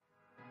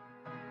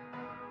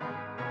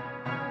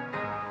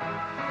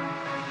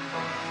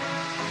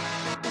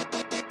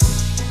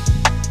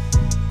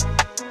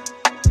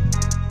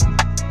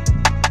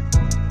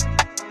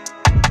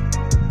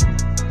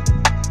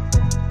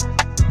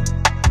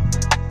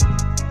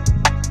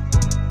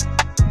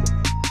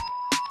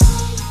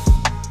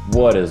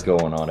What is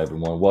going on,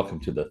 everyone? Welcome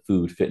to the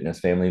Food Fitness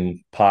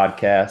Family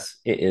Podcast.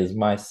 It is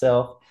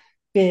myself,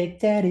 Big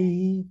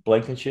Daddy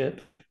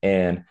Blankenship,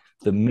 and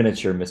the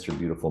miniature Mr.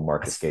 Beautiful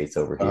Marcus Gates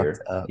over Fucked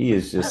here. up. He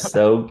is just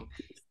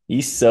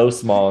he's so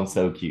small and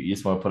so cute. You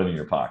just want to put him in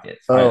your pocket.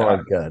 Oh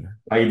my god.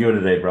 How you doing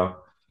today, bro?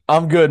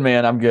 I'm good,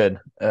 man. I'm good.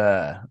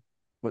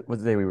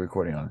 What day are we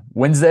recording on?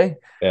 Wednesday?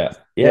 Yeah,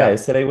 yeah. Yeah.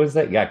 It's today. What's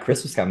that? Yeah,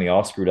 Christmas got me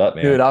all screwed up,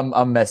 Dude, man.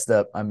 I'm messed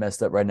up. I'm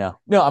messed up right now.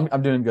 No,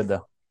 I'm doing good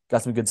though.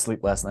 Got some good sleep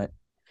last night.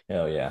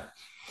 Hell yeah,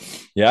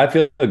 yeah. I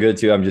feel good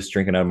too. I'm just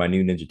drinking out of my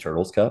new Ninja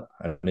Turtles cup.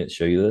 I didn't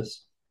show you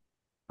this.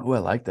 Oh, I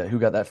like that. Who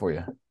got that for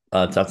you?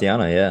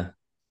 Tatiana, yeah.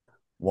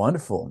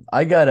 Wonderful.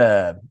 I got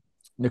a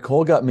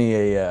Nicole got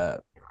me a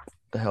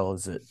the hell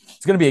is it?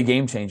 It's gonna be a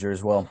game changer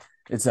as well.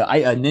 It's a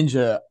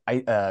Ninja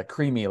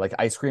creamy like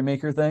ice cream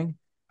maker thing.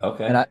 And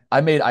Okay. I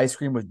made ice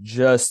cream with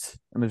just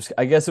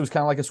I guess it was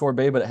kind of like a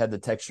sorbet, but it had the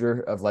texture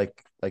of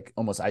like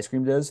almost ice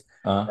cream does.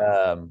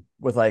 Uh,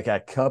 With like a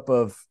cup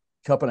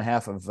and a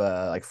half of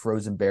like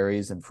frozen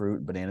berries and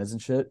fruit, bananas and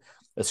shit,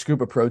 a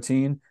scoop of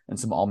protein and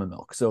some almond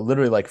milk. So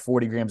literally like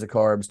 40 grams of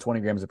carbs,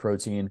 20 grams of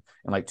protein,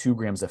 and like 2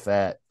 grams of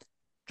fat.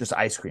 Just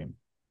ice cream.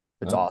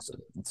 It's oh, awesome.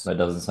 It's that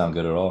doesn't sound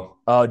good at all.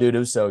 oh dude, it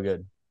was so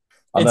good.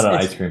 I'm not an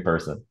It's ice cream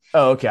person.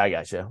 Oh, okay, I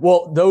got you.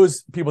 Well,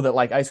 those people that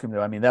like ice cream,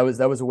 though, I mean, that was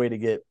a way to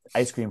get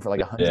ice cream for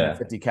like Yeah.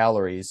 150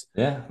 calories,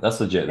 Yeah, that's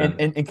legit and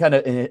then. and kind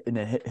of hit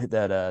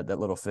that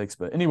little fix.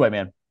 But anyway,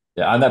 man,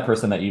 Yeah, I'm that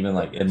person that even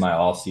like in delicious. my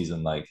off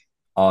season, like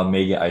I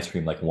may get ice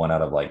cream like one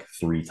out of like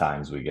three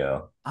times we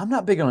go. I'm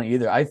not big on it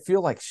either. I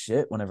feel like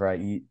shit whenever I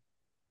eat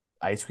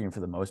ice cream for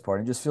the most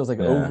part. It just feels like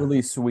Yeah.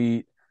 overly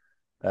sweet.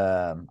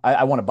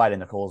 I want to bite in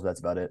Nicole's, but that's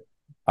about it.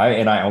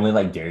 I only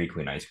like Dairy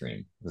Queen ice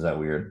cream. Is that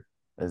weird?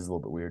 It's a little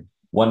bit weird.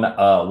 One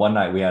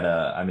night we had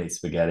I made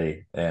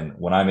spaghetti, and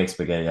when I make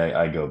spaghetti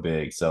I go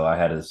big. So I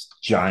had this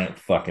giant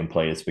fucking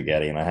plate of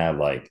spaghetti, and I had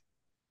like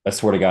I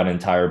swear to God an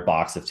entire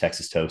box of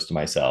Texas toast to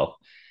myself.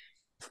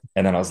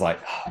 And then I was like,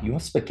 oh, you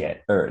want spaghetti?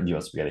 Or you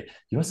want spaghetti?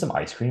 You want some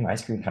ice cream?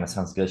 Ice cream kind of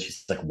sounds good.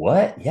 She's like,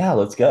 what? Yeah,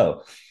 let's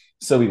go.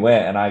 So we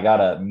went and I got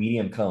a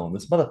medium cone.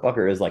 This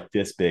motherfucker is like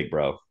this big,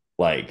 bro.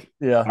 Like,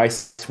 Yeah, I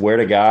swear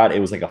to God, it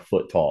was like a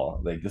foot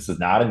tall. Like, this is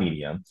not a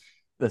medium.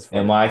 that's And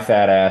funny. my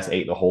fat ass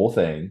ate the whole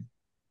thing.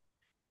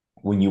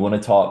 When you want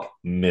to talk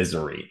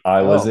misery,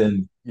 I was Oh,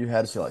 in you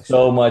had to feel like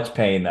so shit. much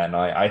pain that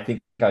night. I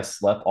think I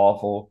slept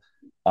awful.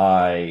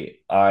 I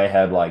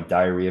had like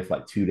diarrhea for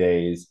like 2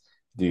 days.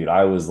 Dude,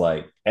 I was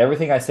like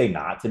everything I say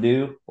not to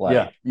do, Yeah,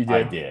 like you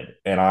I did. did.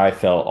 And I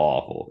felt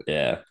awful.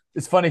 Yeah.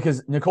 It's funny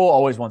because Nicole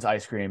always wants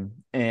ice cream,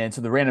 and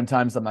so the random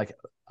times I'm like,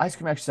 ice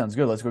cream actually sounds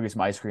good. Let's go get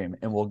some ice cream,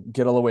 and we'll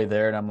get all the way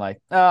there, and I'm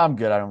like, oh, I'm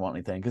good. I don't want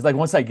anything because like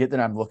once I get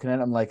there, I'm looking at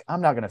it, I'm like,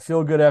 I'm not gonna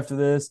feel good after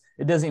this.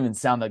 It doesn't even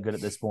sound that good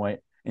at this point.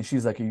 And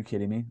she's like, Are you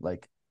kidding me?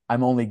 Like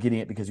I'm only getting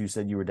it because you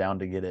said you were down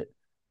to get it,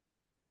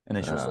 and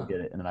then she'll still Uh,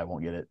 get it, and then I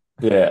won't get it.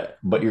 yeah,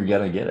 but you're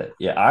gonna get it.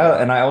 Yeah.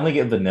 Yeah, I only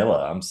get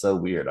vanilla. I'm so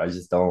weird. I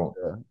just don't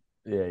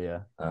yeah, yeah. Yeah.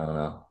 I don't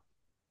know.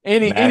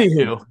 Mac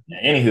Anywho,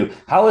 Anywho,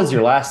 how was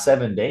your last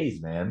 7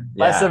 days, man?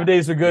 last Yeah. 7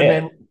 days were good,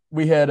 Yeah. man.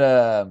 We had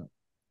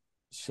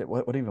shit,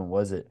 what even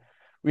was it?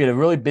 We had a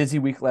really busy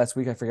week last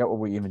week. I forgot what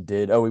we even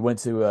did. Oh, we went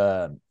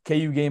to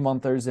KU game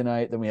on Thursday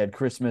night. Then we had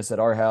Christmas at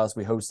our house.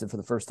 We hosted for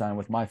the first time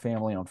with my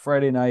family on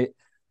Friday night.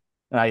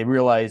 And I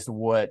realized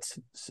what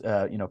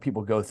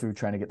people go through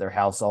trying to get their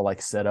house all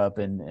like set up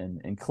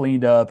and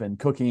cleaned up and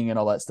cooking and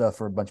all that stuff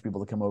for a bunch of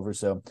people to come over.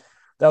 So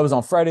that was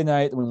on Friday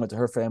night. Then we went to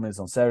her family's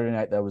on Saturday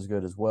night. That was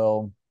good as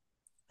well.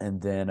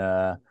 And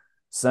then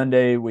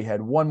Sunday we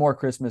had one more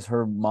Christmas.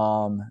 Her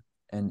mom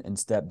and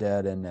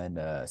stepdad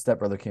and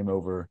stepbrother came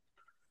over.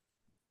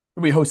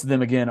 We hosted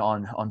them again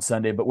on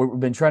Sunday, but we've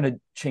been trying to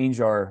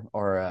change our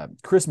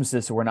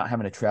Christmases so we're not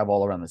having to travel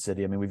all around the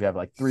city. I mean, we've had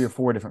like 3 or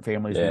 4 different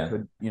families we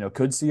Yeah.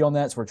 could see on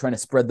that, so we're trying to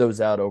spread those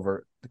out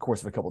over the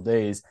course of a couple of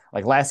days.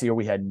 Like last year,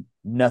 we had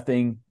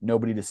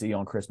nobody to see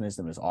on Christmas,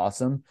 and it was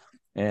awesome.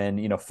 And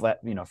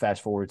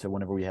fast forward to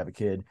whenever we have a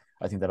kid,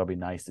 I think that'll be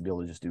nice to be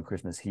able to just do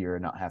Christmas here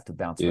and not have to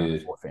bounce around to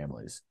Dude. 4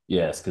 families.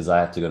 Yes, because I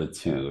have to go to Yeah,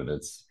 two, and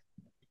it's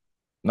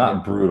yeah.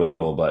 not brutal,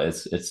 but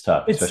it's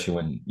tough, It's especially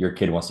when your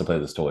kid wants to play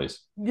with his toys.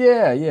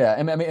 Yeah, yeah.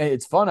 I mean,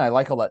 it's fun. I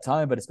like all that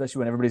time, but especially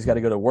when everybody's got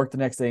to go to work the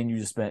next day and you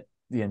just spent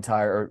the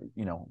entire,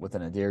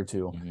 within a day or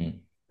two, Mhm.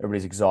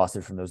 everybody's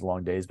exhausted from those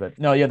long days. But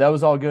no, yeah, that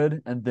was all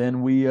good. And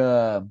then we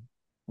are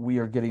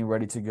getting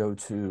ready to go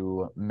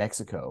to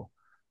Mexico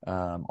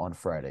on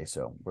Friday,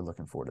 so we're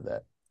looking forward to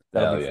that.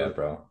 That'll be Hell yeah, for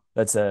bro.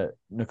 That's a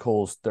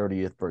Nicole's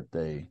 30th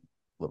birthday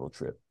little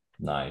trip.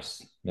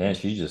 Nice. Man,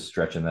 she's just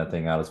stretching that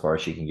thing out as far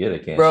as she can get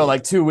it, can't Bro, she?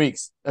 like 2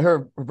 weeks.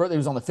 Her birthday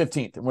was on the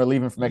 15th, and we're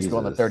leaving for Mexico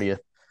on the Jesus. 30th.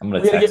 I'm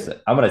gonna We gotta text get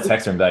it. I'm gonna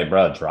text her and be like,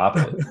 bro, drop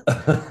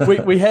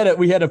it. we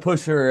had to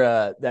push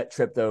her that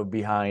trip though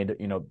behind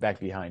back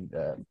behind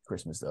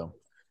Christmas though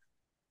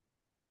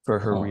for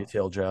her Oh,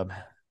 retail job.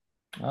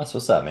 that's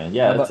what's up, man. How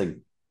Yeah, it's about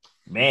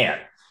a man. how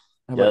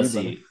Yeah, about you, let's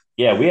brother? see.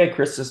 Yeah, we had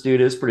Christmas,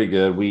 dude. It was pretty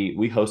good.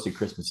 We hosted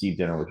Christmas Eve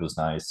dinner, which was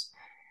nice.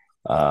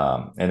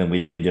 And then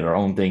we did our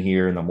own thing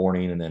here in the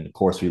morning. And then, of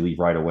course, we leave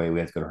right away. We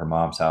had to go to her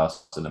mom's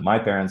house and then my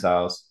parents'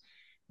 house.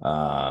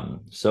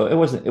 So it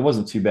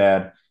wasn't too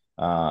bad.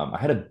 I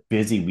had a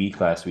busy week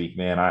last week,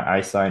 man.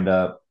 I signed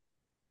up,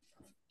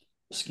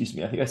 excuse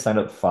me, I think I signed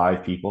up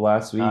 5 people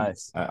last week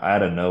Nice.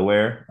 out of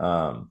nowhere.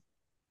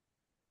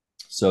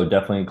 So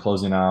definitely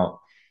closing out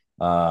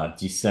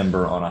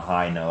December on a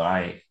high note.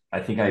 I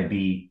think I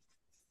beat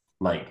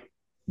like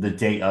the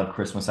day of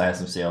Christmas. I had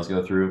some sales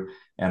go through,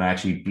 and I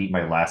actually beat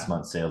my last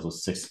month's sales with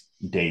 6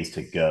 days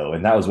to go,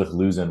 and that was with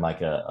losing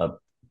like a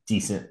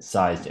decent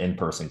sized in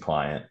person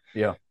client.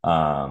 Yeah.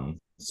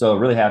 So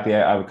really happy.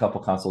 I have a couple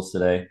consults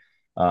today.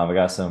 I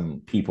got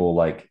some people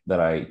like that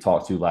I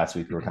talked to last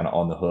week who were kind of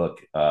on the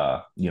hook.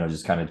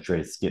 Just kind of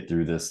try to get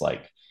through this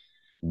like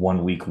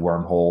 1 week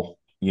wormhole.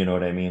 You know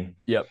what I mean?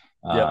 Yep.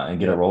 Yep. And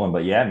get it Yep. rolling.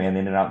 But yeah, man,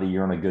 ended out the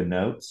year on a good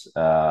note.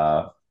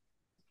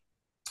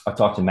 I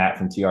talked to Matt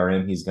from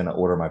TRM. He's going to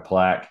order my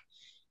plaque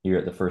here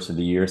at the first of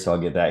the year, so I'll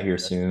get that here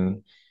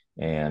soon.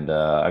 And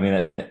I mean,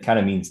 it kind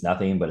of means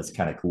nothing, but it's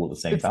kind of cool at the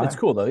same It's time.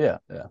 cool though. Yeah.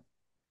 Yeah.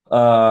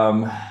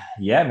 Um,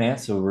 yeah, man.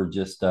 So we're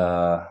just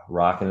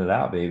rocking it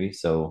out, baby.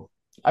 So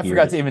I here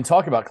forgot to to even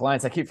talk about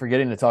clients. I keep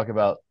forgetting to talk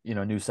about,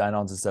 new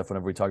sign-ons and stuff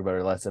whenever we talk about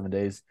our last 7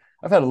 days.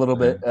 I've had a little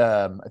bit.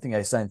 I think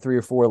I signed 3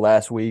 or 4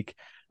 last week.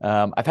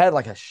 I've had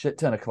like a shit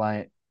ton of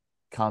client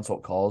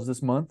consult calls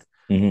this month,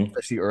 mm-hmm.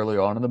 especially early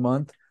on in the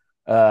month.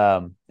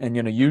 And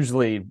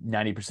usually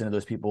 90% of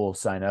those people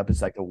sign up.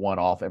 It's like a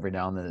one-off every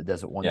now and then that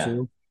doesn't want Yeah.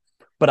 to.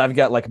 But I've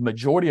got like a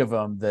majority of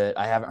them that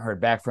I haven't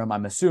heard back from.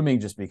 I'm assuming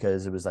just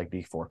because it was like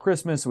before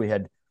Christmas. We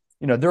had,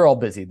 they're all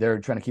busy. They're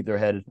trying to keep their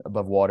head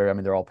above water. I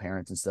mean, they're all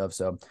parents and stuff.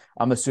 So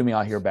I'm assuming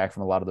I'll hear back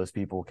from a lot of those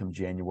people come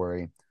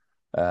January.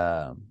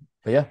 But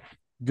yeah,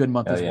 good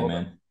month Hell as yeah, well.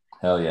 man.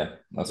 Hell yeah.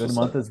 That's Good what's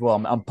month up. as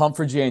well. I'm pumped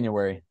for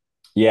January.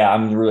 Yeah,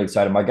 I'm really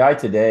excited. My guy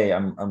today,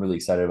 I'm really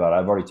excited about.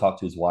 I've already talked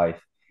to his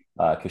wife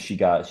because she's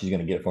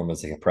gonna get it for him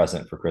as like a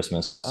present for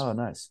Christmas. Oh,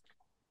 nice.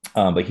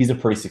 But he's a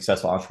pretty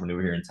successful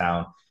entrepreneur here in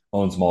town,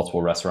 owns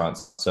multiple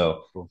restaurants.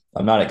 So Cool.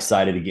 I'm not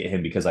excited to get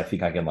him because I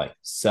think I can like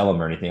sell him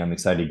or anything. I'm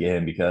excited to get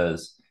him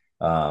because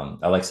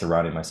I like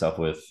surrounding myself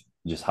with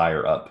just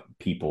higher up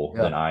people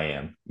Yeah. than I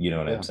am. You know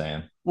what Yeah. I'm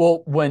saying?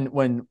 Well,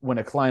 when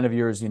a client of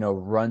yours,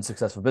 runs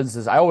successful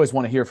businesses, I always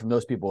want to hear from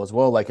those people as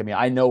well. Like, I mean,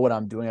 I know what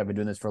I'm doing. I've been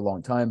doing this for a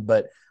long time,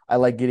 but I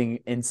like getting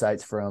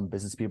insights from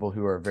business people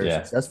who are very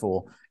Yeah.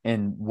 successful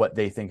and what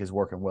they think is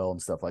working well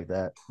and stuff like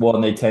that. Well,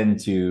 and they tend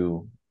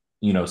to,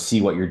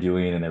 see what you're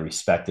doing and they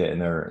respect it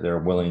and they're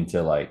willing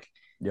to like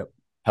Yep.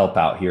 help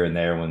out here and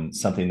there when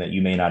something that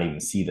you may not even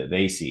see that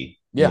they see.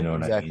 You Yeah, know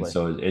what I mean? exactly.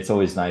 So it's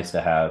always nice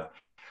to have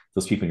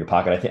those people in your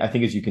pocket. I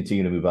think as you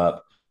continue to move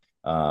up,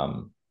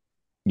 um,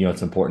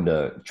 it's important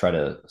to try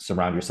to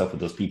surround yourself with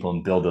those people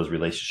and build those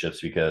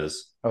relationships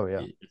because Oh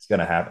yeah. it's going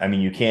to happen. I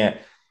mean, you can't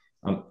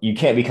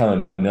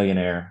become a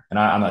millionaire. And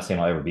I'm not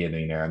saying I'll ever be a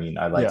millionaire. I mean,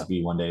 I'd like Yeah. to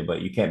be one day,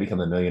 but you can't become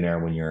a millionaire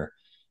when you're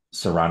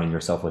surrounding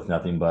yourself with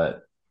nothing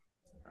but,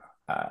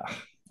 uh,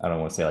 I don't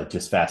want to say like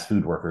just fast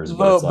food workers, but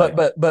Low, it's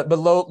but like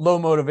low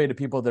motivated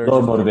people that are low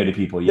just motivated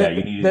people. Yeah. that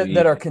You need to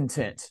that are be,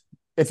 content.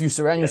 If you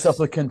surround yourself yes,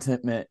 with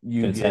contentment,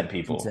 you get content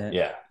people. content.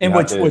 Yeah. You And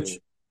have which to,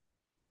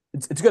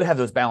 it's good to have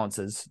those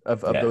balances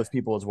of yeah. those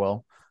people as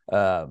well.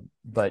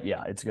 But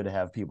yeah, it's good to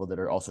have people that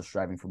are also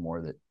striving for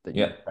more that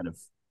you Yeah. kind of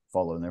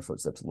follow in their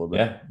footsteps a little bit.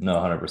 Yeah. No,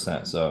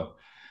 100%. So,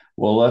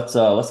 well, let's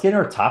get into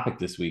our topic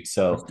this week. Let's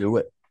So, do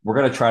it. we're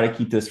gonna try to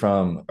keep this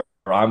from,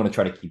 or I'm gonna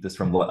try to keep this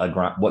from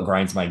what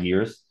grinds my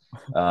gears.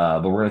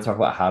 But we're gonna talk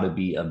about how to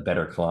be a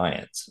better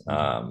client.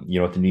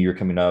 With the new year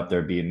coming up,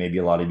 there'd be maybe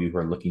a lot of you who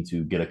are looking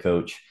to get a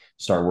coach,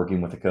 start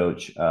working with a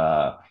coach,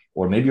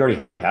 or maybe you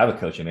already have a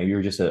coach and maybe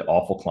you're just an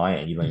awful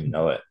client and you don't even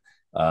know it.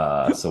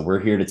 So we're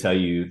here to tell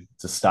you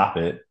to stop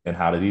it and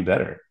how to be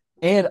better.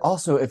 And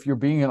also, if you're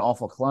being an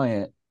awful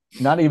client,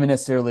 not even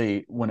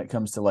necessarily when it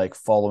comes to like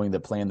following the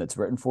plan that's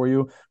written for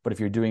you, but if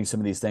you're doing some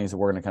of these things that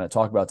we're going to kind of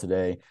talk about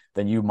today,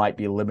 then you might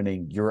be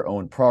limiting your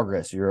own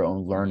progress, your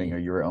own learning, or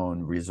Mm-hmm. your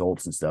own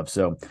results and stuff.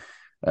 So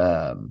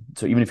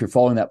even if you're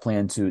following that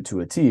plan to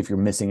a T, if you're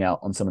missing out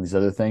on some of these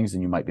other things,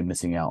 then you might be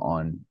missing out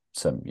on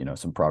some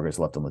progress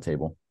left on the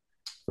table.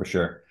 For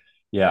sure.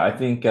 Yeah, I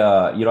think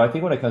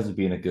when it comes to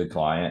being a good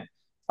client,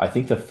 I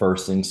think the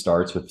first thing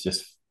starts with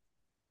just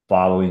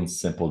following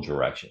simple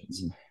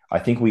directions. Mhm. I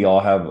think we all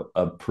have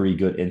a pretty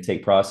good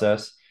intake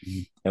process.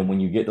 Mhm. And when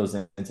you get those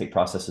intake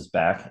processes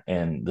back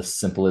and the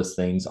simplest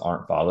things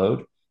aren't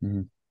followed,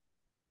 Mhm.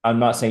 I'm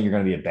not saying you're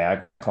going to be a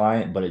bad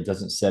client, but it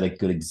doesn't set a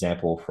good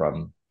example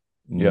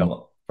Yeah.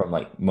 from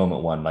like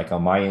moment one. Like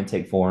on my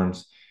intake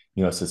forms,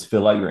 it says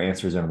fill out your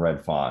answers in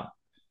red font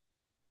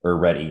or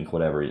red ink,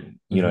 whatever.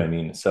 You know what I Mhm.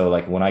 mean? So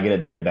like when I get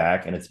it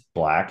back and it's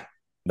black,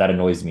 that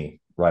annoys me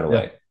right Yeah.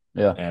 away.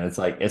 Yeah. And it's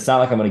like it's not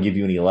like I'm going to give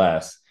you any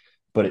less,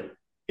 but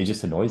it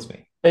just annoys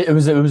me. It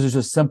was just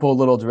a simple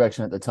little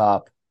direction at the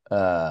top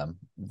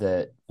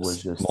that A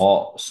was just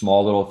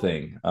small little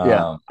thing.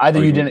 yeah. Either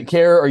Or you even didn't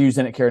care or you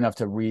didn't care enough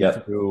to read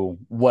yep, through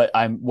what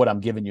I'm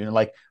giving you. And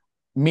like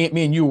me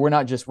and you, we're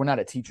not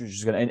a teachers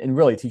just gonna, and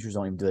really teachers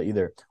don't even do that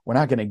either. We're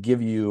not gonna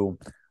give you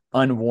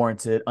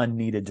unwarranted,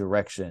 unneeded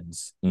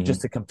directions just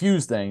Mhm. to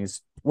confuse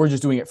things. We're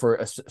just doing it for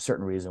a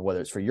certain reason, whether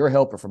it's for your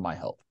help or for my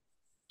help.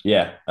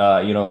 Yeah.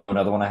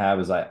 Another one I have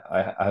is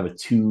I have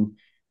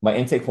my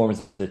intake form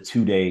is a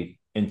 2 day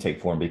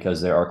intake form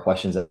because there are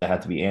questions that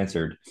have to be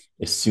answered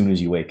as soon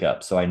as you wake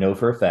up. So I know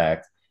for a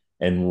fact,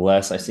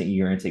 unless I sent you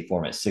your intake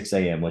form at 6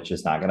 a.m., which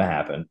is not going to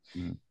happen,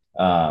 Mm.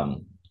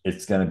 um,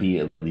 it's going to be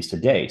at least a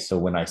day. So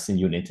when I send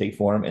you an intake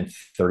form and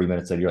 30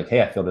 minutes later, you're like,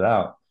 hey, I filled it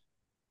out.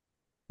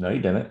 No,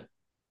 you didn't. Yeah.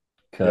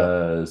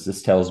 Because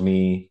this tells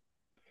me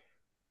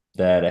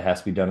that it has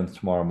to be done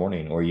tomorrow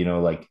morning. Or,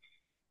 like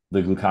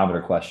the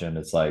glucometer question,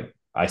 it's like,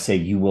 I say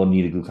you will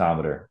need a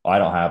glucometer. I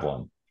don't have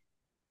one.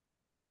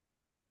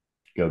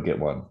 Go get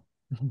one.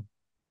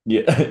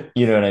 Yeah,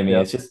 you know what I mean?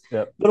 Yep. It's just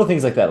Yep. little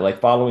things like that, like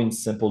following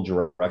simple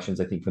directions,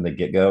 I think from the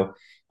get-go,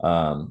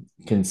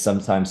 can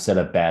sometimes set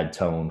a bad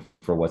tone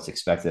for what's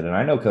expected. And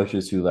I know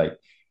coaches who like,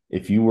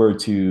 if you were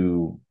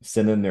to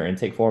send in their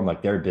intake form,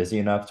 like they're busy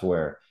enough to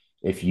where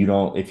if you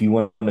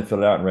want to fill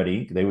it out and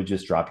ready, they would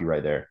just drop you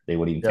right there. They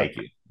wouldn't even Yep.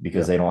 take you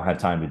because Yep. they don't have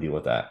time to deal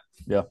with that.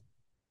 Yeah.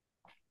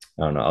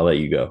 I don't know. I'll let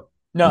you go.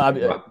 No, I'm I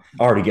mean,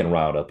 already getting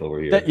riled up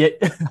over that, here.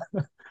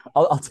 yeah.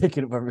 I'll take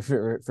it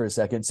for a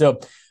second. So,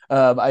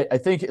 I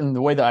think in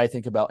the way that I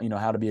think about,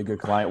 how to be a good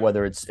client,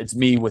 whether it's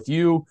me with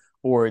you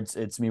or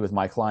it's me with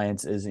my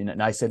clients is,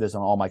 and I say this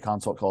on all my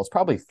consult calls,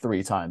 probably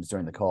 3 times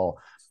during the call.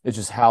 It's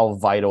just how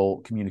vital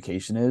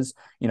communication is.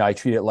 I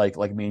treat it like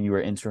me and you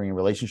are entering a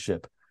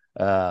relationship.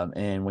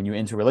 And when you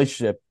enter a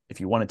relationship, if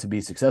you want it to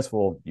be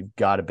successful, you've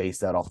got to base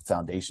that off the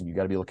foundation. You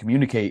got to be able to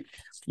communicate,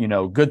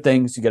 good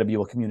things. You got to be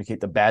able to communicate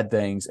the bad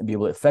things and be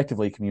able to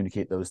effectively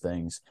communicate those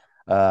things.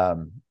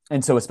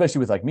 And so, especially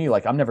with like me,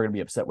 like I'm never going to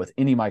be upset with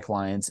any of my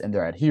clients and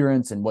their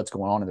adherence and what's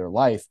going on in their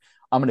life.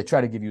 I'm going to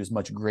try to give you as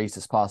much grace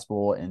as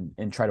possible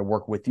and try to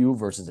work with you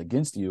versus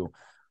against you.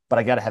 But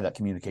I got to have that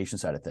communication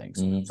side of things.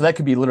 So Mhm. that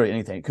could be literally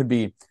anything. It could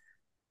be,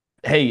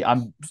 hey,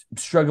 I'm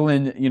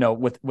struggling,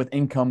 with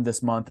income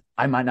this month.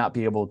 I might not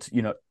be able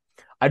to,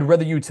 I'd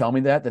rather you tell me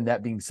that than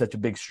that being such a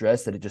big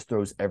stress that it just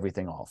throws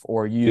everything off.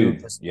 Or you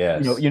Dude, just,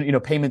 yes.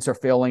 payments are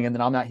failing and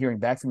then I'm not hearing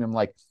back from you. I'm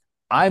like,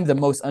 I'm the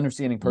most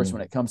understanding person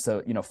when Mm. it comes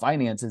to,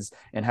 finances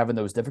and having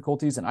those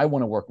difficulties. And I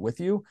want to work with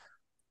you,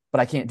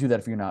 but I can't do that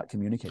if you're not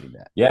communicating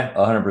that. Yeah,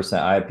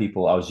 100%. I have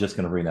people, I was just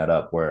going to bring that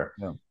up where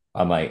Yeah.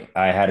 I'm like,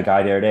 I had a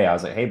guy the other day. I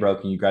was like, hey, bro,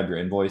 can you grab your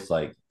invoice?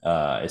 Like,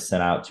 it's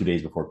sent out 2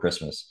 days before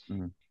Christmas.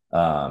 Mm-hmm.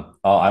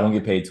 Oh, I don't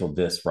get paid till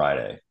this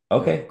Friday. Yeah.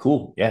 Okay,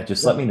 cool. Yeah,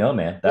 just Yeah. let me know,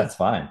 man. Yeah. That's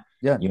fine.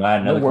 Yeah. I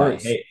had No another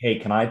client. worries. Hey,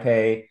 can I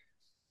pay?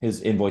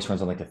 His invoice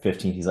runs on like the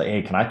 15th. He's like,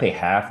 hey, can I pay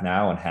half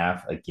now and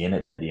half again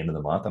at the end of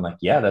the month? I'm like,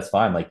 yeah, that's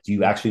fine. Like, do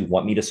you Yeah. actually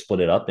want me to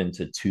split it up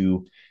into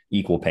two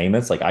equal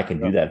payments? Like, I can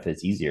Yeah. do that if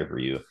it's easier for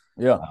you.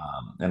 Yeah.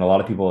 And a lot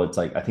of people, it's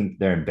like, I think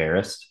they're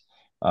embarrassed.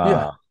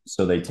 Yeah.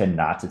 So they tend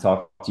not to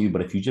talk to you.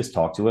 But if you just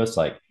talk to us,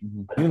 like,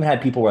 Mm-hmm. I've even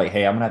had people where like,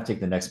 hey, I'm gonna have to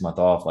take the next month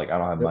off. Like, I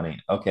don't have Yep. money.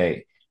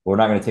 Okay, we're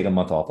not gonna take a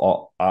month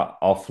off.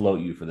 I'll float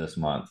you for this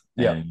month,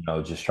 Yeah.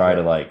 and just try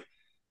to Yeah. like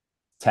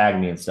tag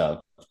me and stuff.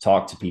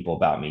 Talk to people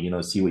about me.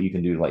 See what you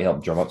can do to like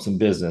help drum up some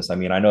business. I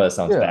mean, I know that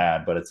sounds Yeah.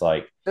 bad, but it's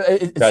like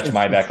It's scratch it's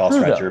my it's back, I'll true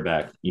scratch your though.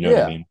 back. You know what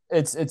I Yeah, mean?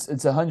 it's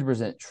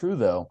 100% true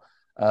though.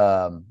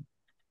 Um,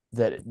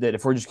 that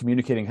if we're just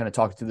communicating, kind of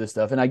talking through this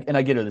stuff, and I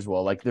get it as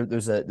well. Like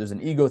there's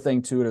an ego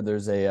thing to it, or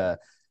there's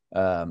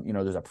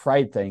there's a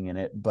pride thing in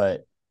it.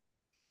 But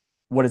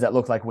what does that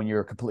look like when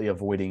you're completely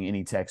avoiding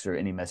any text or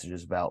any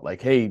messages about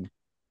like, hey,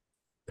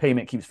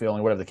 payment keeps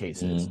failing, whatever the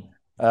case is.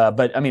 Mm.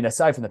 But I mean,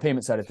 aside from the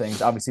payment side of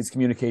things, obviously it's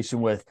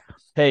communication with,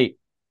 hey,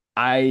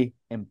 I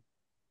am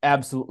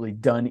absolutely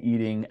done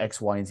eating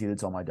X, Y, and Z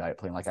that's on my diet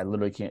plan. Like I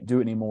literally can't do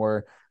it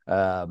anymore.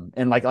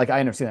 And like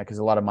I understand that because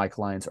a lot of my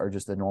clients are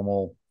just a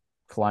normal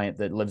client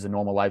that lives a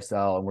normal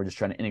lifestyle, and we're just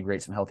trying to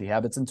integrate some healthy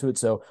habits into it.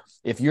 So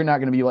if you're not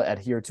going to be able to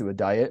adhere to a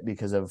diet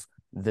because of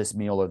this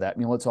meal or that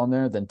meal that's on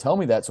there, then tell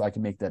me that so I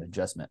can make that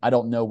adjustment. I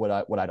don't know what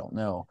I don't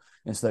know,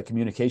 and so that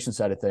communication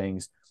side of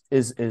things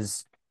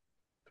is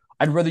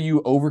I'd rather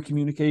you over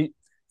communicate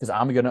because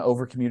I'm going to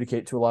over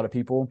communicate to a lot of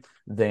people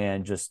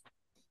than just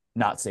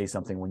not say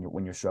something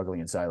when you're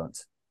struggling in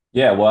silence.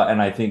 Yeah, well, and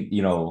I think,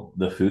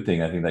 the food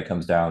thing, I think that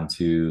comes down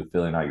to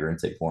filling out your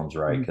intake forms,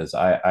 right? Mm-hmm. Because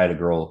I had a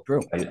girl,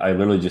 True. I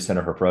literally just sent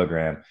her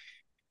program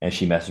and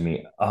she messaged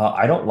me,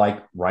 I don't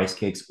like rice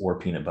cakes or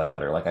peanut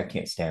butter. Like, I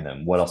can't stand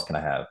them. What else can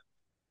I have?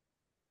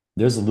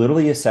 There's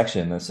literally a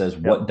section that says,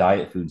 Yep. what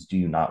diet foods do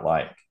you not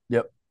like?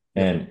 Yep.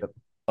 Yep. And Yep.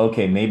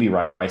 okay, maybe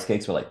rice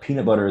cakes, but like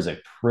peanut butter is a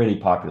pretty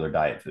popular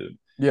diet food.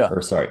 Yeah.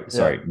 Or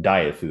Yeah.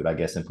 diet food, I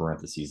guess in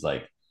parentheses.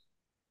 Like,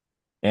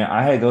 and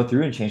I had to go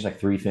through and change like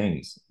three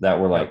things that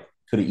were Yep. like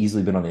could have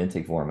easily been on the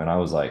intake form. And I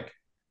was like,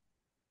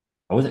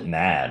 I wasn't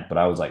mad, but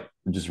I was like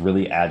just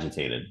really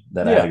agitated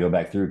that I had to Yeah. go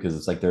back through because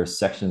it's like there are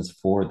sections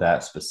for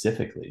that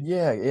specifically.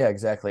 Yeah. Yeah.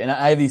 Exactly. And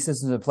I have these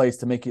systems in place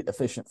to make it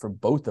efficient for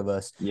both of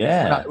us.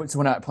 Yeah. So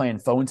we're not playing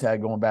phone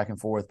tag going back and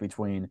forth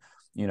between,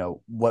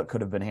 what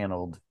could have been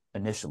handled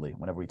initially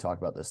whenever we talk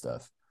about this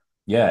stuff.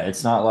 Yeah,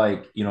 it's not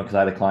like, because I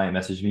had a client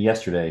message me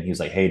yesterday and he was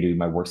like, "Hey, dude,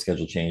 my work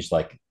schedule changed.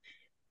 Like,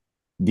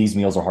 these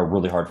meals are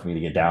really hard for me to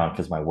get down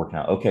because my work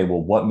now." Okay,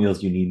 well, what meals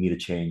do you need me to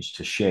change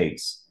to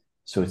shakes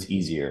so it's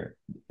easier?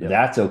 Yep.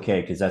 That's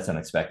okay because that's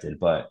unexpected.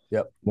 But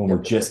Yep. when Yep.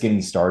 we're Yep. just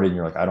getting started and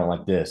you're like, "I don't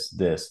like this,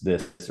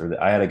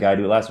 or I had a guy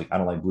do it last week. I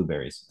don't like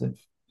blueberries." Then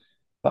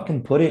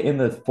fucking put it in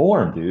the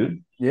form,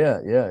 dude.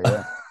 Yeah. Yeah.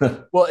 Yeah.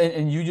 Well,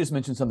 and you just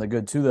mentioned something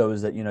good too, though,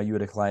 is that you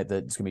had a client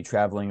that's going to be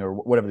traveling or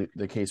whatever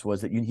the case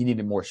was that he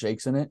needed more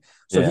shakes in it.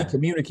 So he Yeah,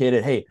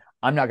 communicated, "Hey,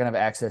 I'm not going to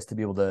have access to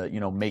be able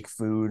to make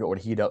food or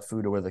to heat up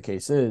food or whatever the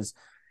case is,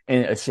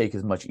 and a shake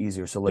is much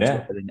easier. So let's go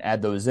yeah, ahead and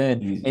add those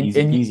in." easy, And easy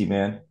and peasy,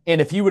 man.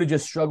 and if he would have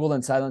just struggled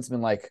in silence and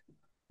been like,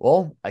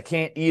 "Well, I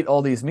can't eat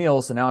all these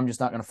meals, so now I'm just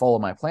not going to follow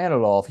my plan at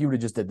all." If he would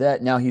have just did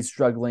that, now he's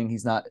struggling,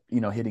 he's not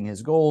hitting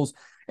his goals,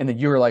 and then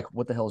you're like,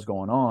 "What the hell is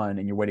going on?"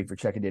 And you're waiting for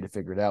check a day to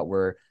figure it out.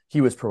 Where he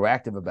was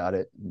proactive about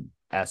it, and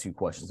asked you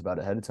questions about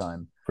it ahead of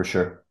time, For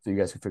sure. so you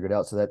guys could figure it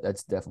out. So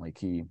that's definitely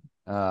key.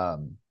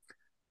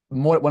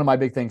 One of my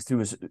big things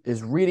too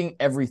is reading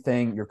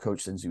everything your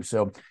coach sends you.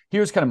 So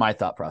here's kind of my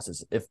thought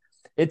process. If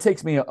it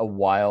takes me a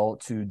while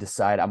to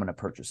decide I'm going to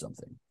purchase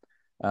something,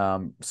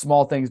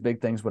 small things, big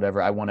things, whatever,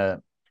 I want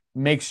to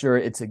make sure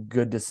it's a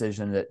good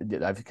decision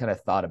that I've kind of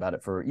thought about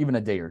it for even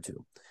a day or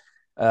two.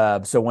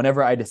 So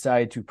whenever I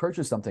decide to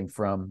purchase something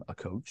from a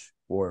coach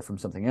or from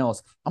something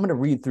else, I'm going to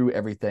read through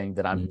everything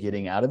that I'm Mhm.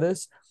 getting out of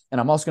this, and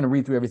I'm also going to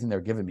read through everything they're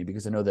giving me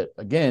because I know that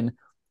again,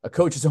 a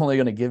coach is only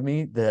going to give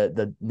me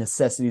the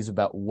necessities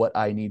about what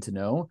I need to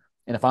know,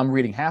 and if I'm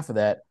reading half of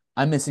that,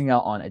 I'm missing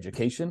out on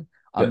education.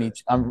 I mean,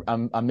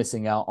 Yep. I'm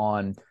missing out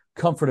on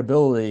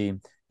comfortability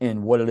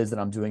in what it is that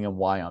I'm doing and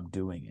why I'm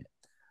doing it.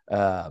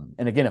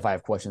 And again, if I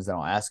have questions, then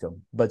I'll ask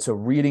them. But so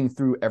reading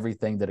through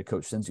everything that a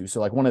coach sends you. So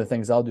like one of the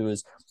things I'll do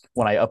is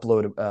when I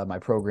upload my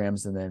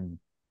programs and then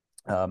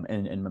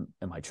in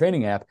my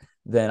training app,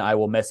 then I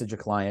will message a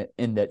client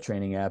in that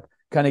training app,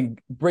 kind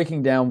of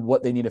breaking down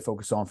what they need to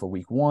focus on for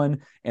week one,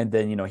 and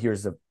then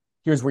here's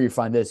where you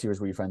find this, here's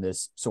where you find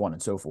this, so on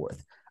and so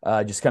forth.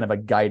 Just kind of a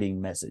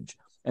guiding message,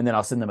 and then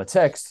I'll send them a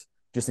text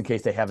just in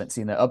case they haven't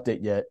seen that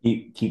update yet.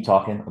 Keep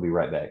talking. I'll be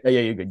right back. Yeah,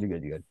 yeah, you're good, you're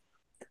good, you're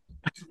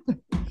good.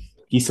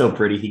 He's so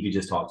pretty. He could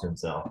just talk to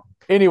himself.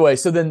 Anyway,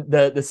 so then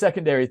the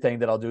secondary thing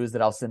that I'll do is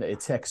that I'll send a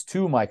text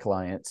to my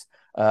clients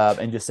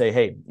and just say,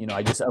 "Hey,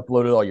 I just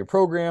uploaded all your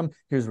program.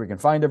 Here's where you can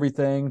find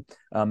everything.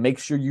 Make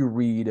sure you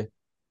read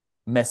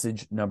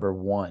message number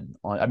one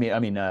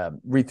on.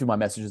 Read through my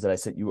messages that I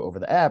sent you over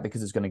the app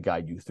because it's going to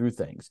guide you through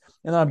things.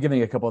 And then I'm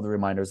giving a couple of the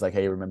reminders like,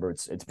 hey, remember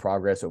it's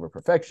progress over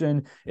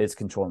perfection. It's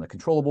controlling the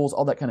controllables,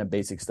 all that kind of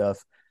basic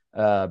stuff.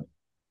 Uh,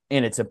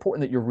 and it's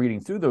important that you're reading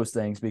through those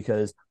things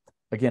because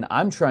again,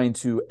 I'm trying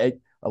to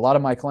a lot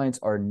of my clients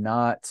are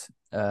not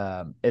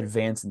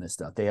advanced in this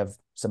stuff.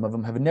 Some of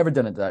them have never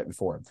done a diet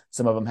before,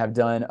 some of them have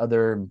done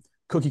other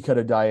cookie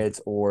cutter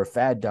diets or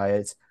fad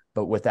diets,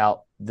 but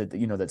without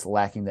that's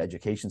lacking the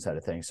education side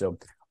of things. So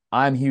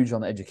I'm huge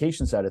on the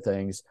education side of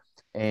things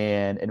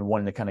and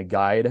wanting to kind of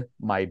guide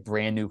my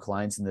brand new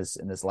clients in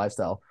this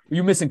lifestyle. Are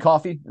you missing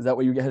coffee? Is that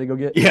what you had to go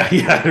get? Yeah,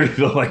 yeah. I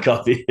refill my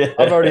coffee.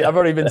 I've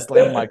already been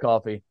slamming my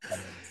coffee.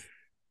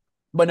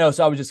 But no,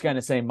 so I was just kind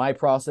of saying my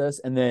process,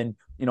 and then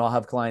I'll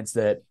have clients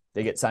that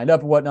they get signed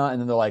up and whatnot, and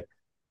then they're like,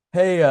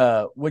 "Hey,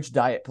 which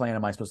diet plan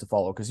am I supposed to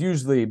follow?" Because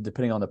usually,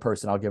 depending on the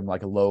person, I'll give them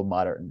like a low,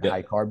 moderate, and high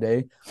Yep. carb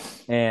day,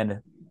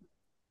 and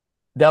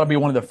that'll be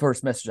one of the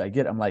first messages I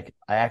get. I'm like,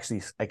 I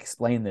actually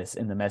explain this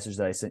in the message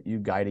that I sent you,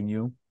 guiding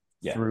you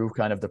Yeah. through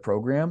kind of the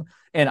program,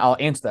 and I'll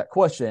answer that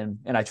question,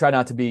 and I try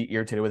not to be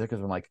irritated with it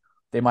because I'm like,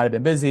 they might have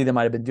been busy. They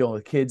might have been dealing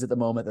with kids at the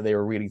moment that they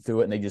were reading through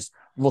it and they just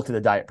looked at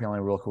the diet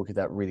plan real quick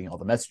without reading all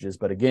the messages.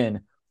 But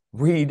again,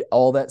 read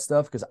all that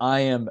stuff because I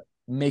am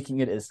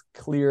making it as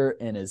clear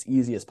and as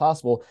easy as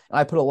possible. And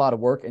I put a lot of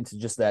work into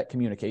just that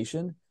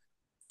communication.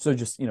 So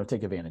just,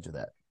 take advantage of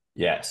that.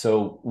 Yeah.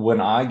 So when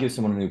I give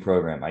someone a new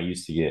program, I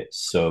used to get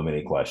so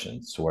many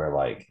questions where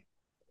like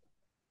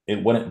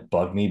it wouldn't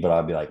bug me, but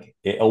I'd be like,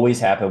 it always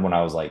happened when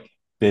I was like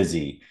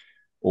busy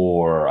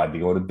or I'd be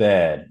going to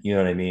bed. You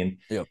know what I mean?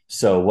 Yep.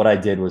 So what I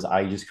did was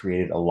I just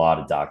created a lot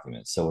of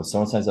documents. So when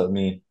someone signs up with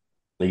me,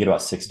 they get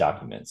about 6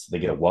 documents. They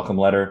get a Yep. welcome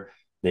letter,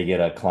 they get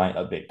a client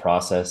update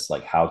process,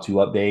 like how to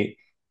update,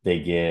 they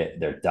get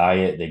their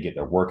diet, they get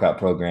their workout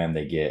program,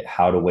 they get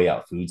how to weigh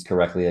out foods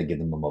correctly, I give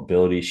them a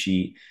mobility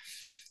sheet.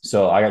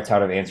 So I got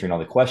tired of answering all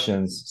the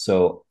questions.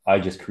 So I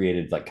just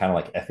created like kind of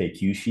like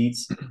FAQ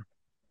sheets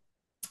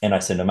and I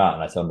send them out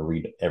and I tell them to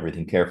read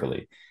everything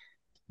carefully.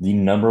 The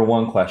number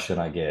one question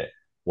I get,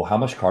 well, how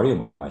much cardio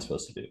am I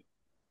supposed to do?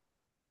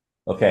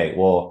 Okay,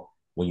 well,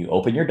 when you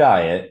open your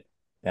diet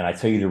and I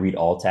tell you to read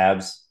all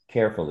tabs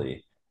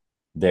carefully,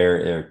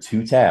 there are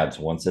 2 tabs.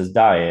 One says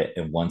diet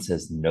and one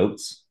says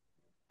notes,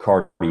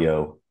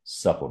 cardio,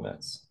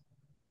 supplements.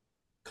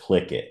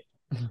 Click it.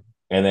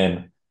 And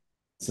then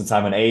since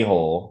I'm an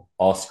a-hole,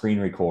 I'll screen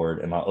record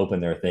and I'll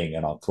open their thing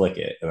and I'll click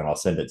it and then I'll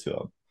send it to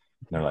them.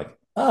 And they're like,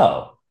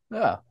 oh,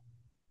 Yeah.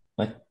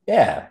 like,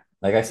 yeah.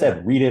 Like I Yeah.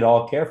 said, read it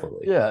all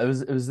carefully. Yeah. It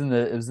was in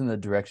the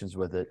directions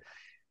with it.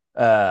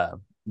 Uh,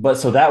 But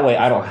so that way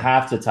I don't so,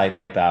 have to type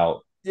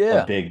out a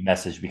yeah. big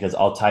message because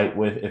I'll type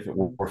with, if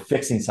we're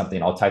fixing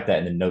something, I'll type that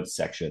in the notes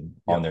section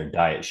on Yep. their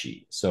diet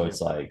sheet. So Yep. it's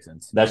That like, makes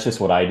sense. that's just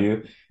what I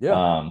do,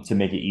 Yeah. to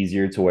make it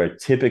easier, to where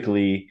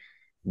typically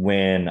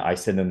when I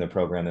send them the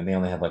program and they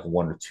only have like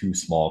one or two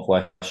small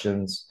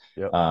questions,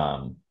 Yep.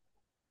 um,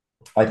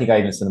 I think I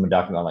even sent them a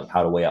document on like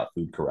how to weigh out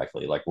food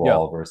correctly, like Yep.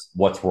 raw versus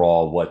what's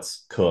raw,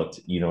 what's cooked,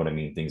 you know what I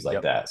mean? Things like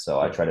Yep. that. So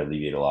I Yep. try to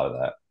alleviate a lot of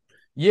that.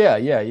 Yeah,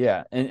 yeah,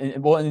 yeah.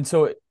 And well, and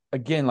so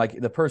again, like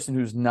the person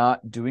who's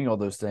not doing all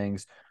those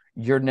things,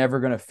 you're never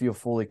going to feel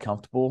fully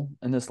comfortable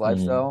in this Mm-hmm.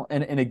 lifestyle.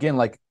 And again,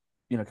 like,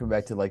 coming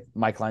back to like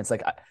my clients,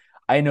 like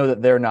I know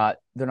that they're not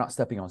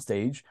stepping on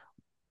stage,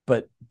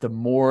 but the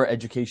more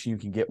education you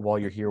can get while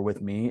you're here with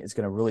me, it's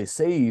going to really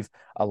save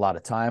a lot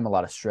of time, a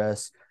lot of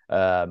stress,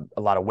 a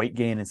lot of weight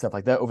gain and stuff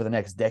like that over the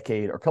next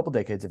decade or couple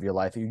decades of your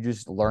life. You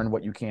just learn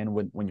what you can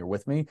when you're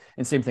with me.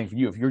 And same thing for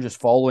you. If you're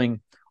just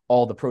following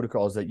all the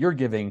protocols that you're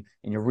giving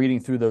and you're reading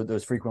through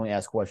those frequently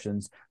asked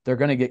questions, they're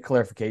going to get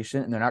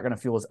clarification and they're not going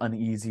to feel as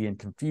uneasy and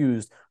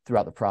confused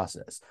throughout the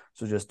process.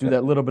 So just do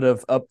that little bit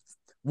of up.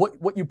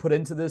 What you put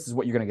into this is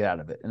what you're going to get out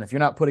of it. And if you're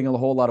not putting a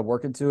whole lot of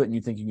work into it and you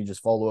think you can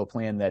just follow a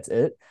plan, that's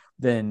it,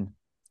 then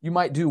you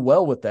might do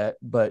well with that,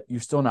 but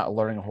you're still not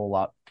learning a whole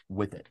lot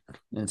with it.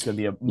 And it's going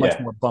to be a much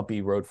Yeah. more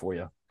bumpy road for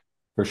you.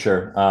 For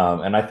sure.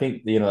 And I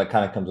think, that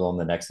kind of comes along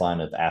the next line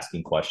of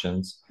asking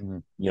questions.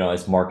 Mm-hmm.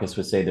 As Marcus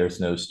would say, there's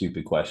no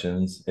stupid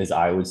questions. As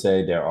I would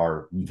say, there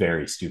are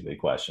very stupid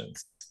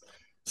questions.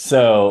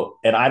 So,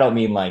 and I don't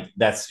mean like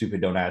that's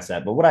stupid, don't ask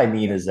that. But what I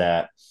mean Yep. is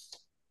that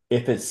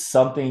if it's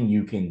something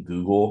you can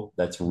Google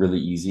that's Mm-hmm. really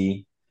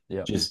easy,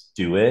 Yep. just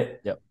do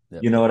it. Yep.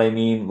 Yep. You know what I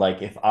mean?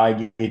 Like if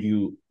I give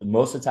you,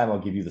 most of the time, I'll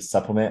give you the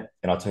supplement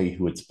and I'll tell you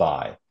who it's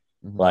by.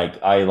 Mm-hmm.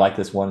 Like I like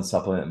this one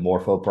supplement,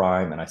 Morpho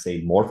Prime, and I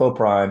say Morpho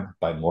Prime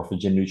by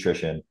Morphogen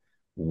Nutrition,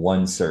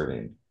 one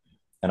serving.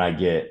 And I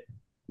get,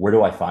 where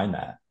do I find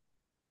that?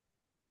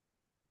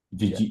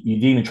 Yeah. You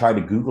didn't even try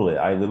to Google it?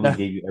 I literally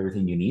gave you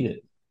everything you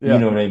needed. You Yeah.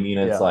 know what I mean?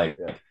 It's Yeah. like,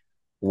 Yeah.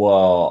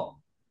 well,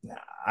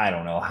 I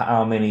don't know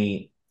how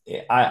many.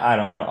 I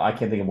don't know. I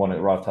can't think of one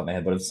right off the top of my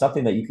head, but it's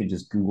something that you can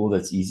just Google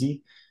that's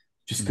easy.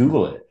 Just Mm-hmm.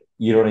 Google it.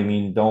 You know what I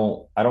mean? I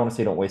don't want to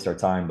say don't waste our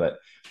time, but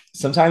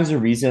sometimes the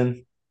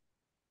reason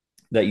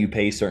that you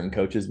pay certain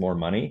coaches more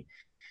money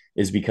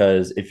is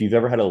because if you've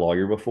ever had a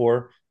lawyer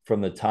before, from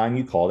the time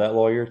you call that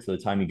lawyer to the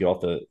time you get off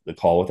the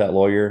call with that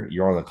lawyer,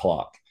 you're on the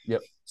clock.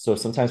 Yep. So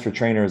sometimes for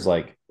trainers,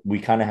 like we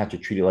kind of have to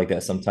treat it like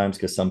that sometimes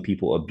because some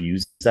people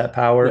abuse that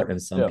power Yep.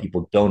 and some Yep.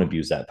 people don't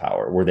abuse that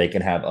power where they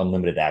can have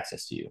unlimited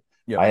access to you.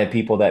 I Yep. have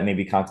people that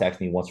maybe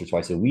contact me once or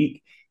twice a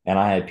week, and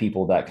I have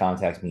people that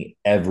contact me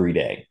every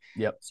day.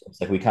 Yep. So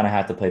it's like we kind of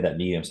have to play that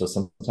medium. So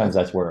sometimes It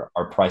that's where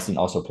our pricing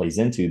also plays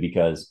into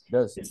because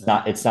does. it's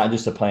Yeah. not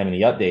just the plan and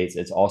the updates,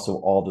 it's also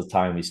all the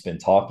time we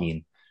spend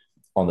talking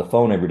on the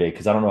phone every day.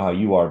 Because I don't know how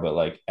you are, but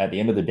like at the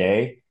end of the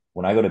day,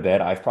 when I go to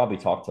bed, I've probably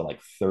talked to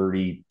like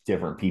 30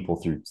 different people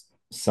through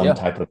some Yeah.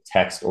 type of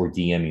text or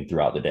DMing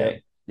throughout the Yep.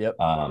 day. Yep.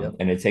 Yep.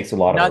 And it takes a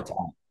lot of our Not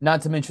time.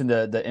 not to mention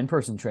the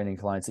in-person training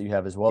clients that you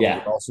have as well that you're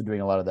Yeah. also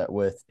doing a lot of that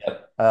with.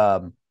 Yep.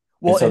 Um,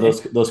 And well, so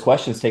and those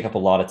questions take up a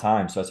lot of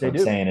time. So that's what they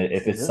I'm do. saying.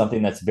 If They it's do.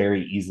 something that's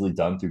very easily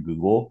done through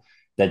Google,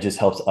 that just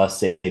helps us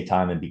save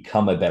time and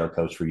become a better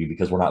coach for you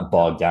because we're not Yeah.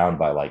 bogged down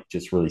by like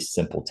just really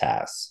simple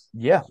tasks.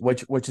 Yeah,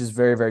 which is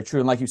very, very true.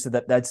 And like you said,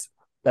 that's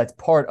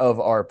part of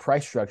our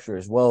price structure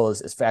as well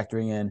as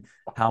factoring in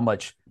how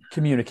much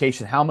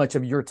communication, how much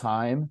of your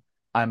time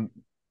I'm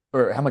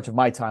or how much of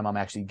my time I'm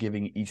actually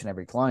giving each and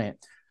every client.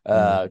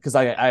 Mm-hmm. Because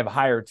I have a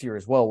higher tier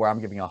as well where I'm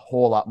giving a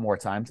whole lot more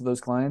time to those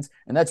clients.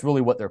 And that's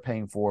really what they're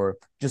paying for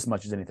just as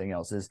much as anything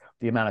else is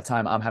the amount of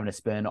time I'm having to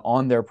spend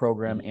on their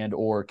program and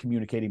or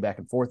communicating back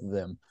and forth with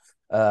them.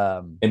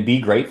 Um, And be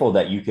grateful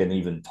that you can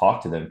even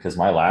talk to them because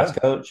my yeah,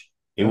 last coach,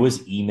 it yeah,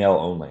 was email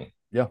only,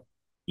 yeah,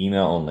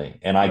 email only.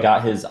 And yeah, I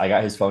got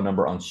his phone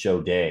number on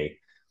show day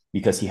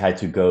because he had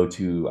to go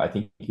to, I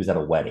think he was at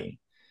a wedding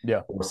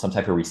yeah. or some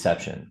type of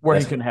reception. Where he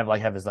That's couldn't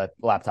have his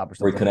laptop or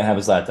where he something couldn't like have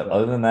his that. laptop. Yeah.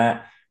 Other than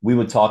that, we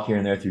would talk here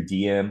and there through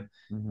DM.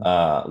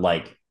 Mm-hmm.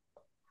 Like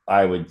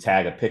I would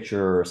tag a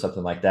picture or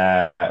something like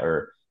that,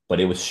 but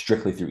it was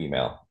strictly through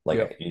email. Yep.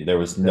 Like there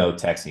was Yep. no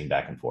texting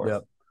back and forth.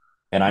 Yep.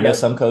 And I know Yeah.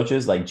 some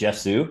coaches like Jeff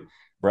Sue,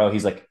 bro.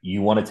 He's like,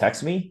 you want to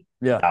text me?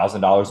 Yeah.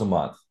 $1,000 a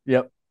month.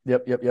 Yep.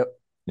 Yep. Yep. Yep.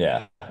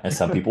 Yeah, and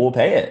some people will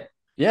pay it.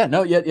 Yeah.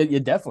 No. Yeah. Yeah. Yeah,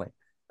 definitely.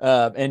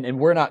 And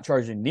we're not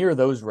charging near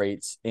those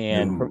rates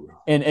No.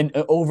 and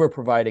over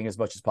providing as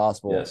much as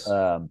possible. Yes.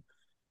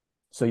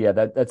 So yeah,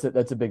 that's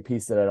a big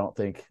piece that I don't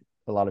think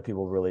a lot of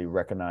people really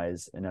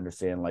recognize and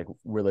understand, like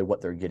really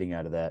what they're getting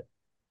out of that.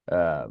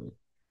 Um,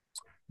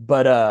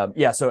 but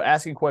yeah, so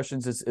asking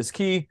questions is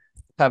key.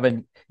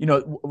 Having,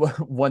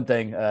 one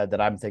thing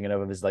that I'm thinking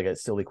of is like a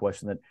silly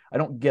question that I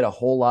don't get a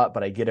whole lot,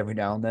 but I get every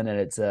now and then, and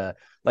it's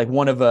like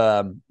one of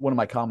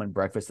my common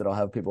breakfasts that I'll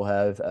have people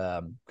have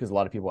because a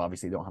lot of people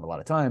obviously don't have a lot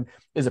of time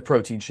is a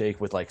protein shake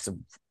with like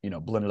some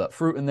blended up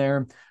fruit in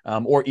there,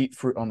 or eat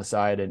fruit on the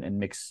side and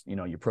mix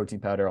your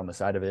protein powder on the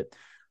side of it.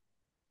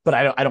 but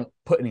I don't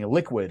put any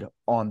liquid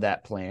on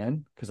that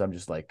plan because I'm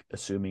just like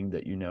assuming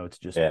that it's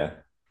just Yeah.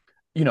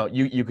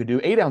 you could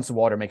do 8 ounces of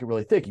water, make it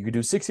really thick. You could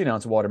do 16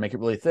 ounces of water, make it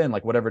really thin,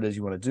 like whatever it is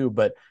you want to do.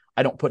 But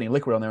I don't put any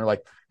liquid on there.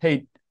 Like,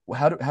 hey,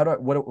 what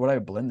do I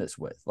blend this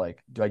with?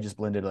 Like, do I just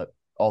blend it up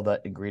all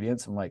the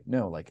ingredients? I'm like,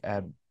 no, like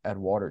add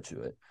water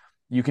to it.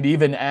 You could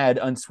even add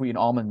unsweetened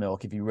almond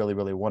milk if you really,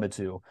 really wanted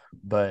to,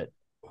 but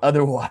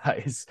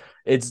otherwise,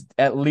 it's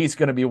at least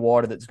going to be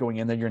water that's going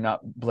in there. You're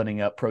not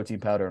blending up protein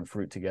powder and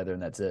fruit together,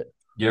 and that's it.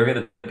 You ever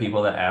get the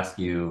people that ask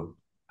you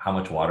how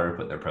much water to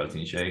put in their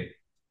protein shake?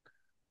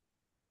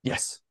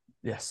 Yes,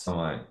 yes. I'm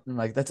like, And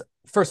like that's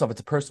first off,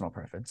 it's a personal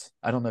preference.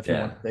 I don't know if you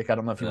want yeah. it thick. I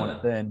don't know if you want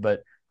it thin,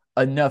 but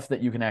enough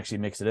that you can actually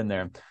mix it in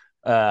there.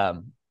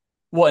 Um,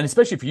 well, and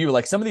especially for you,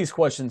 like some of these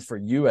questions for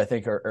you, I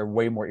think are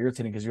way more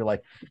irritating because you're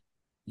like,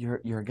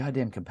 you're a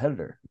goddamn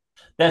competitor.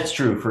 That's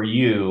true for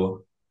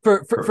you.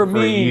 For For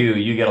me, you,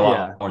 you get a yeah,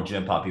 lot more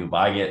gym pop people, but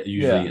I get yeah,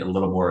 usually a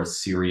little more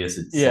serious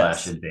slash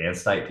yes,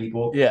 advanced type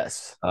people.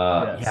 yes,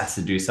 Yes, yes,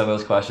 to do some of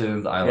those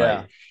questions, I yeah. like,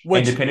 and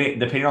Which,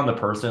 depending on the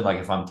person, like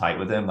if I'm tight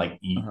with them, like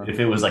uh-huh, if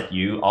it was like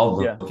you,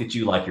 I'll yeah, look at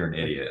you like you're an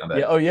idiot. I'm yeah,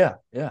 like, oh yeah,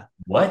 yeah.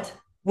 what?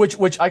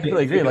 Which I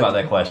completely agree. Think about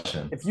Like that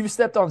question. if you've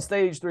stepped on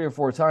stage 3 or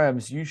 4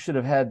 times, you should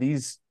have had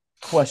these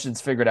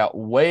questions figured out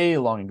way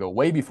long ago,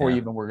 way before you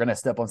Yeah. even were going to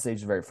step on stage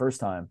the very first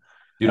time.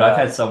 Dude, I've Uh,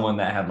 had someone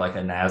that had like a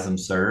NASM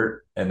cert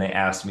and they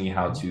asked me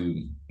how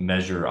to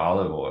measure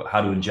olive oil, how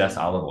to ingest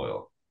olive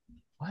oil.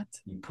 what?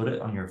 You put it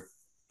on your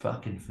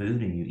fucking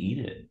food and you eat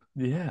it.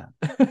 Yeah.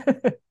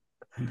 What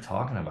are you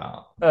talking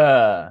about?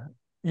 uh,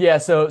 yeah.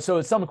 So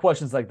it's some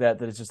questions like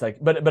that it's just like,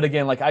 but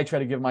again, like I try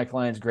to give my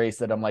clients grace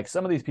that I'm like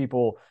some of these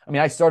people. I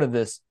mean, I started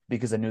this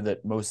because I knew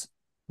that most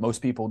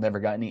people never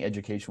got any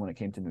education when it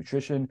came to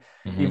nutrition,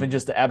 even Mm-hmm.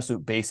 just the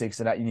absolute basics.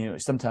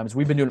 And sometimes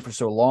we've been doing it for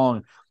so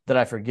long that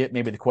I forget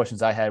maybe the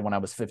questions I had when I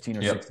was 15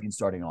 or Yep. 16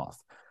 starting off.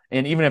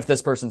 And even if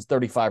this person's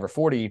 35 or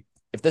 40,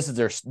 if this is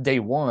their day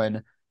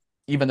one,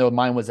 even though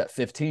mine was at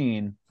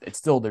 15, it's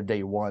still their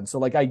day one. So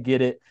like I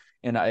get it.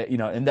 And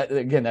and that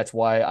again, that's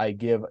why I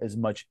give as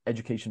much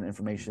education and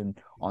information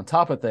on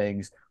top of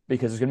things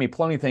because there's going to be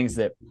plenty of things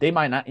that they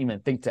might not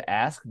even think to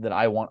ask that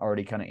I want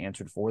already kind of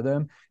answered for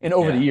them. And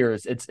over the Yeah,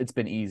 years, it's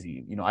been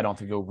easy. I don't have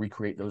to go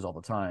recreate those all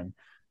the time.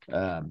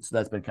 So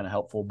that's been kind of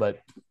helpful. But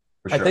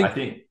for I sure. I think,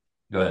 think,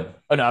 go ahead.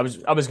 oh no, I was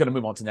going to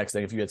move on to the next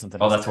thing if you had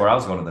something Oh, else to that's where say. I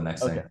was going to the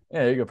next Okay, thing. yeah,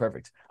 there you go,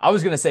 perfect. I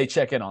was going to say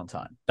check in on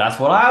time. That's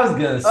what I was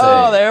going to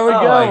Oh, say. there we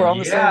Oh, go. my We're on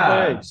the same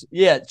God. page.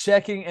 Yeah,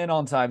 checking in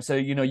on time. So,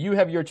 you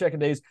have your check-in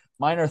days.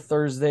 Mine are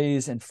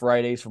Thursdays and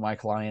Fridays for my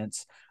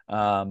clients.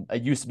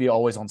 It used to be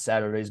always on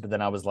Saturdays, but then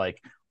I was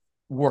like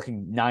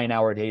working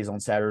 9-hour days on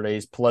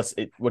Saturdays, plus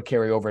it would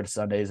carry over to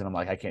Sundays. And I'm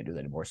like, I can't do that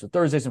anymore. So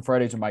Thursdays and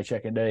Fridays are my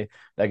check-in day.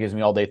 That gives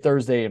me all day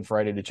Thursday and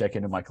Friday to check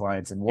into my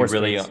clients. And worst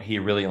case, He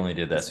really only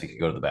did that so he could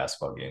go to the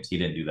basketball games. He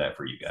didn't do that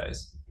for you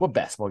guys. what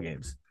basketball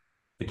games?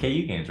 The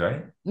KU games,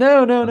 right?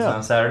 No, no, That's no.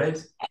 on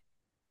Saturdays.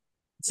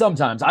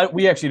 Sometimes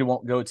we actually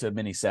won't go to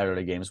many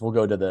Saturday games. We'll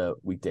go to the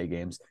weekday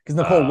games because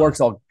Nicole Uh,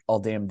 works all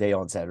damn day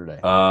on Saturday.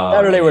 oh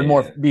Saturday would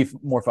yeah. be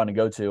more fun to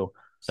go to.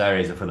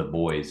 Saturdays are for the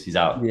boys. He's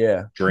out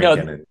Yeah. No,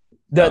 drinking and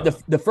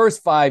the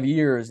first 5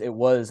 years it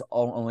was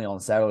only on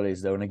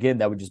Saturdays though, and again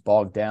that would just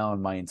bog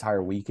down my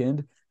entire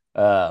weekend.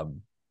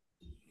 Um.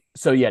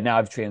 So yeah, now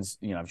I've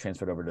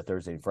transferred over to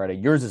Thursday and Friday.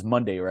 Yours is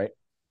Monday, right?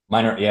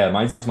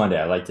 mine's Monday.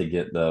 I like to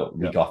get the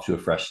Yeah. week off to a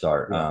fresh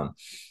start. Yeah.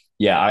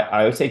 Yeah,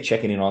 I would say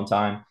checking in on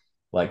time,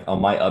 like on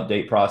my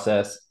update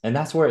process, and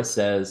that's where it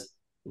says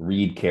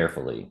read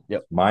carefully.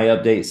 Yep. My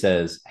update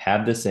says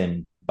have this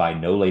in by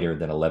no later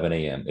than 11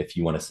 a.m. if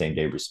you want a same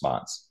day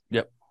response.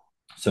 Yep.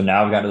 So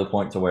now I've gotten to the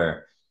point to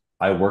where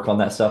I work on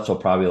that stuff till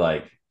probably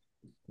like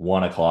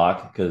 1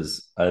 o'clock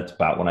because that's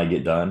about when I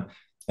get done.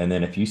 And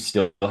then if you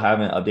still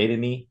haven't updated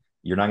me,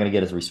 you're not going to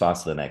get a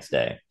response to the next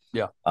day.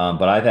 Yeah.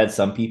 But I've had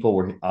some people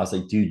where I was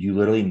like, dude, you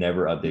literally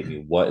never update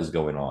me. What is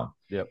going on?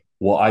 Yep.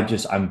 Well,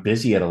 I'm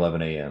busy at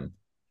 11 a.m.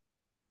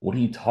 What are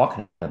you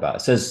talking about?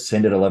 It says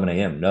send at 11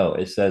 a.m. No,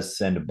 it says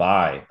send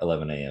by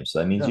 11 a.m. So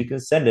that means Yeah. you can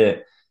send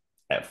it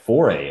at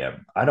 4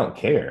 a.m. I don't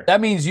care.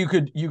 That means you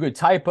could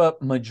type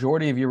up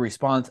majority of your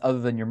response other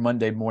than your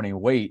Monday morning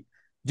wait.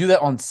 Do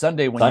that on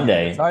Sunday when you have the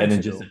Sunday, time and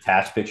then just to.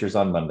 attach pictures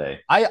on Monday.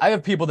 I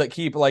have people that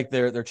keep like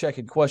they're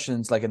checking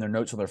questions like in their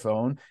notes on their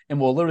phone and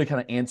will literally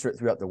kind of answer it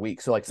throughout the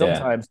week. So like Yeah.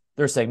 sometimes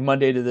they're saying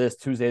Monday to this,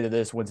 Tuesday to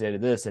this, Wednesday to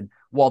this. And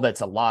while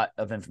that's a lot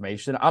of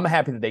information, I'm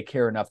happy that they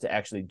care enough to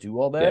actually do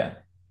all that. Yeah.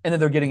 And then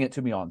they're getting it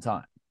to me on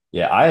time.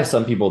 Yeah. I have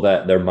some people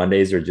that their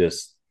Mondays are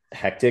just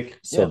hectic.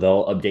 So Yeah.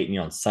 they'll update me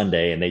on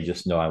Sunday and they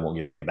just know I won't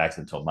get back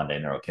until Monday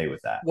and they're okay with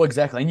that. Well,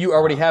 exactly. And you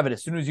already Uh, have it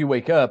as soon as you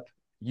wake up,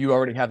 you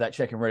already have that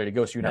check-in ready to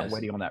go. So you're not yes.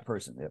 waiting on that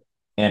person. Yep.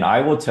 And I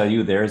will tell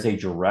you, there is a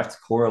direct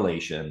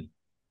correlation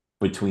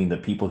between the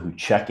people who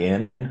check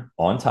in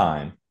on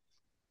time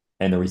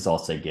and the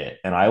results they get.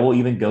 And I will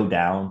even go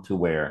down to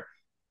where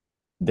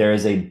there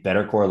is a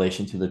better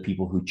correlation to the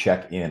people who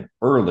check in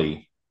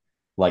early.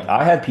 Like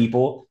I have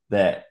people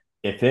that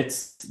if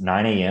it's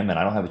 9 a.m. and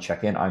I don't have a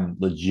check in, I'm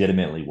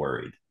legitimately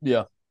worried.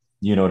 Yeah.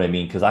 You know what I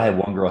mean? Because I have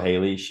one girl,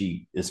 Haley.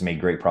 She has made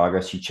great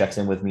progress. She checks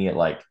in with me at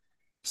like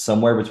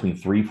somewhere between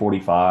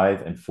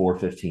 3:45 and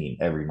 4:15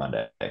 every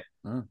Monday.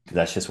 Uh,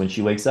 That's just when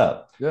she wakes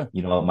up. yeah.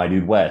 My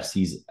dude Wes,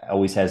 he's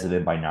always has it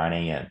in by 9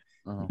 a.m.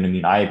 You Uh, know what I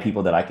mean? I have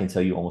people that I can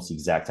tell you almost the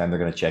exact time they're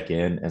going to check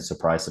in, and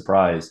surprise,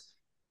 surprise,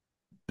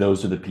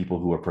 those are the people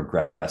who are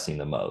progressing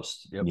the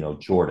most. yep.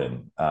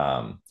 Jordan,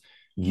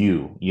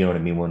 you know what I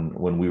mean?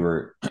 When we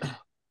were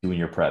doing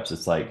your preps,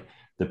 it's like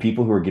the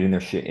people who are getting their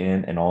shit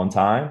in and on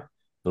time,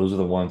 those are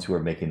the ones who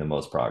are making the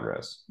most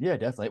progress. Yeah,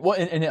 definitely. Well,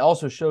 and it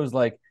also shows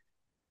like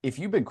if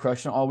you've been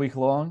crushing all week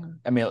long,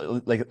 I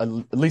mean, like at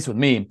least with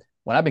me,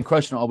 when I've been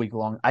crushing all week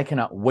long, I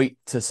cannot wait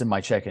to send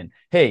my check in.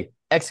 Hey,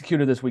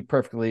 executed this week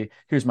perfectly.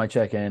 Here's my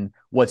check in.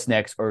 What's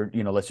next? Or,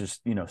 let's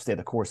just, stay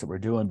the course that we're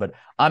doing. But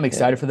I'm Yeah.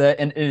 excited for that.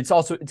 And it's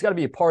got to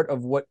be a part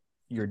of what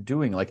you're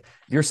doing. Like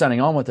you're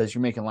signing on with us,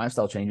 you're making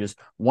lifestyle changes.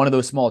 One of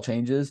those small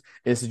changes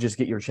is to just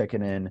get your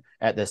check-in in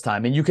at this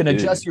time. And you can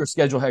adjust Dude. your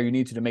schedule how you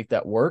need to make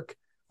that work.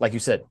 Like you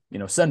said,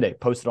 Sunday,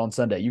 post it on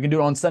Sunday. You can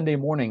do it on Sunday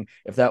morning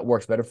if that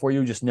works better for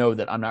you. Just know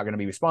that I'm not going to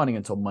be responding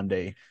until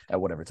Monday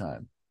at whatever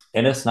time.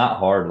 And it's not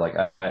hard.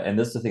 And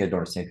this is the thing I don't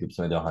understand. People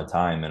say they don't have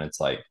time. And it's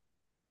like,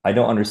 I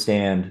don't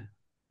understand.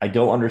 I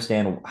don't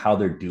understand how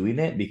they're doing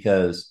it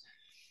because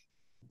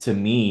to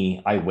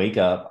me, I wake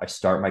up, I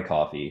start my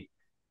coffee,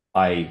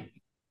 I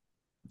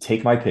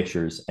take my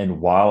pictures,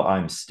 and while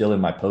I'm still in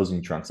my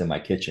posing trunks in my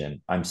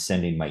kitchen, I'm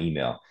sending my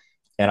email.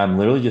 And I'm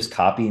literally just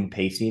copying and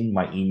pasting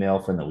my email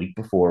from the week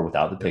before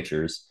without the Yep.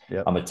 pictures.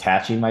 Yep. I'm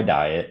attaching my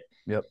diet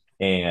Yep.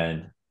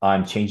 and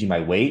I'm changing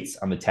my weights.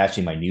 I'm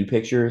attaching my new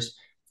pictures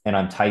and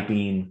I'm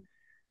typing,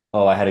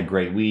 oh, I had a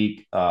great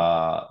week.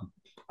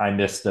 I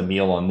missed a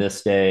meal on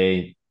this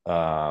day.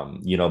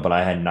 But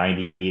I had Yep.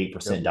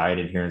 98% diet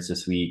adherence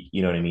this week.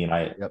 You know what I mean?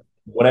 Yep.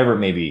 Whatever it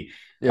may be.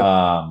 Yep.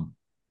 Um,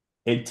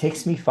 it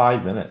takes me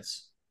 5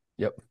 minutes,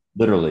 Yep.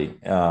 literally.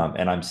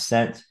 And I'm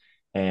sent,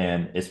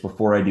 and it's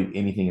before I do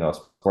anything else,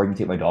 before I can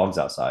take my dogs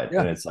outside.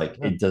 Yeah. And it's like,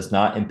 Yeah. it does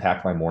not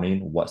impact my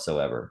morning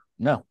whatsoever.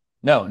 No.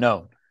 No.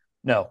 No.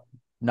 No.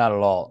 Not at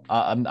all.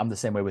 I'm the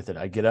same way with it.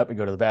 I get up and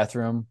go to the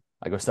bathroom.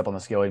 I go step on the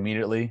scale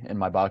immediately in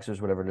my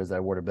boxers, whatever it is that I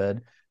wore to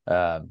bed.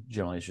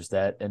 Generally, it's just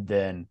that, and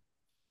then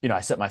I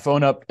set my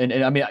phone up and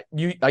I mean,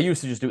 I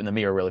used to just do it in the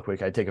mirror really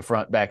quick. I'd take a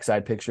front, back,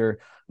 side picture.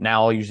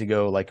 Now I'll usually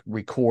go like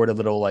record a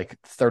little like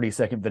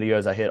 30-second video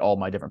as I hit all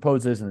my different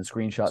poses and then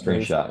screenshot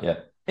those. Screenshot. Yeah.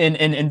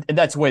 And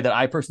that's the way that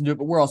I personally do it.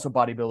 But we're also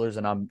bodybuilders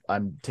and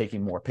I'm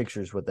taking more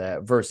pictures with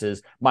that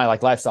versus my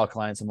like lifestyle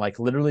clients. I'm like,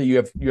 literally you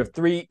have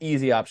three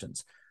easy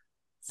options.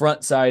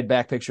 Front, side,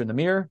 back picture in the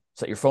mirror.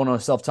 Set your phone on a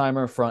self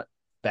timer, front,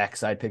 back,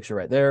 side picture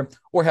right there,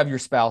 or have your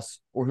spouse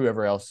or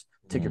whoever else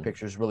take your Mm.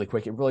 pictures really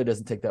quick. It really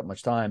doesn't take that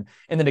much time.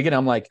 And then again,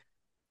 I'm like,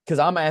 because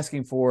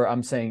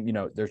I'm saying,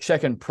 their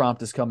check-in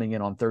prompt is coming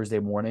in on Thursday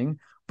morning,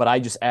 but I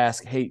just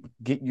ask, hey,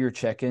 get your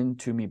check-in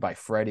to me by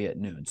Friday at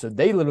noon. So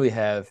they literally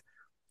have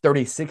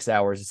 36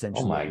 hours Oh my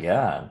essentially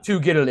God. to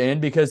get it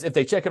in because if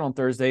they check in on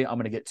Thursday, I'm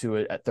going to get to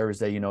it at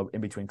Thursday,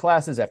 in between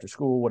classes, after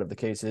school, whatever the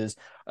case is,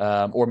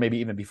 or maybe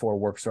even before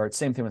work starts.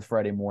 Same thing with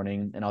Friday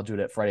morning, and I'll do it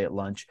at Friday at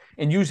lunch.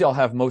 And usually I'll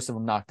have most of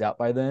them knocked out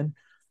by then.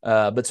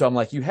 But so I'm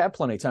like, you have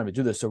plenty of time to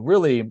do this. So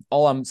really,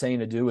 all I'm saying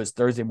to do is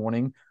Thursday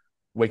morning,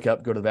 wake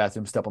up, go to the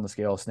bathroom, step on the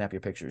scale, snap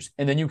your pictures.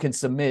 And then you can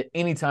submit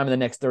anytime in the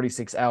next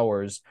 36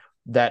 hours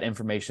that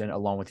information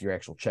along with your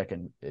actual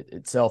check-in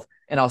itself.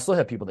 And I'll still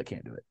have people that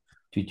can't do it.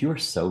 Dude, you are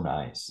so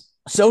nice.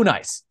 So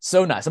nice.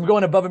 So nice. I'm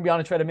going above and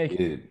beyond to try to make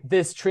Dude,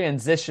 this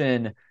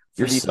transition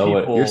for you're these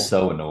you're people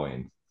so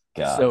annoying.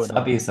 God, so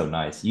stop being annoying. so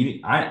nice.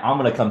 I'm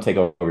gonna come take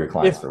over your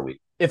clients If for a week.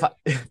 if I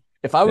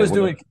if I Yeah, was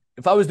doing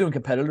if I was doing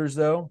competitors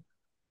though,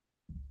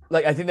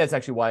 like I think that's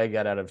actually why I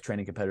got out of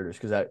training competitors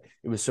because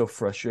it was so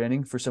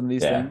frustrating for some of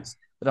these yeah, things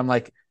that I'm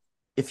like,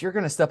 if you're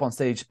gonna step on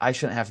stage, I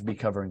shouldn't have to be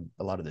covering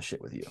a lot of this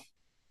shit with you.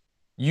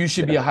 You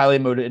should be yeah. a highly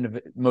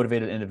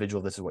motivated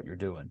individual. This is what you're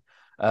doing.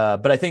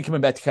 But I think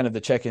coming back to kind of the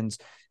check-ins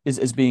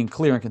is being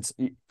clear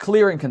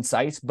and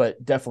concise,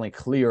 but definitely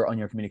clear on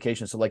your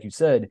communication. So, like you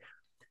said,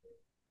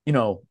 you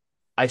know,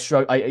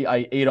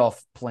 I ate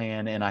off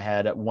plan and I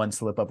had one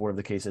slip up, whatever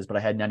the case is, but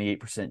I had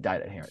 98%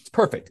 diet adherence.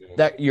 Perfect.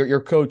 That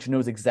your coach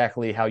knows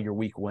exactly how your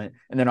week went,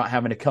 and they're not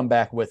having to come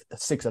back with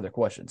six other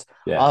questions.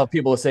 I'll Yeah. have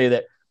people to say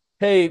that,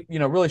 hey,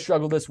 really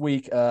struggled this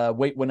week.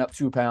 Weight went up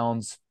 2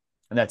 pounds,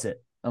 and that's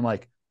it. I'm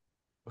like,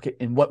 okay,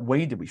 in what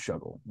way did we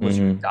struggle? Was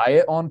your Mm-hmm.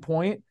 diet on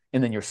point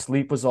and then your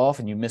sleep was off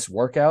and you missed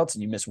workouts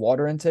and you missed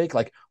water intake?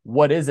 Like,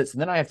 what is it? So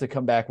then I have to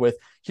come back with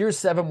here's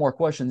 7 more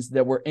questions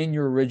that were in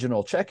your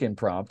original check-in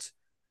prompt.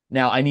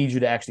 Now I need you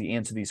to actually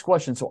answer these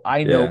questions so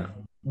I know Yeah.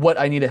 what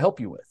I need to help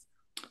you with.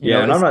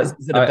 Yeah. And I'm Is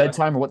not it a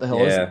bedtime or what the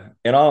hell is it? yeah.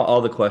 And all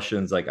the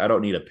questions, like I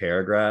don't need a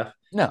paragraph,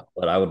 No.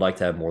 but I would like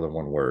to have more than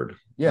one word.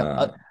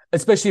 Yeah.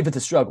 Especially if it's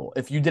a struggle.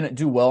 If you didn't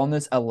do well on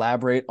this,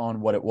 elaborate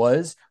on what it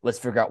was. Let's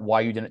figure out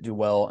why you didn't do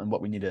well and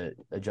what we need to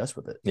adjust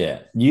with it. Yeah.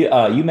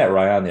 You met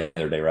Ryan the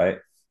other day, right?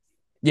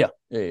 Yeah.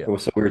 Yeah. Yeah.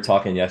 So we were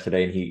talking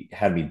yesterday and he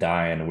had me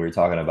dying and we were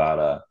talking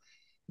about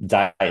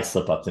diet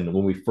slip ups. And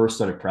when we first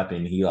started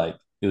prepping, he like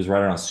it was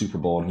right around Super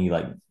Bowl, and he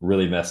like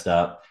really messed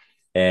up,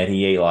 and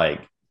he ate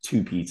like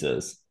two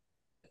pizzas,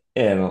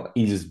 and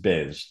he just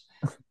binged.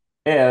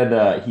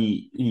 And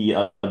he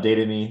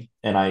updated me,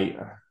 and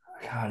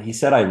God, he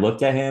said I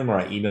looked at him or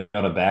I emailed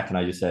him back, and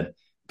I just said,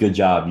 "Good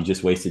job, you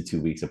just wasted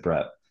 2 weeks of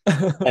prep."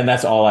 And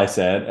that's all I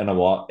said. And I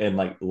walked and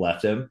like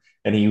left him.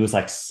 And he was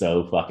like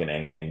so fucking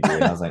angry. And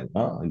I was like,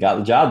 oh, I got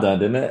the job done,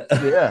 didn't it?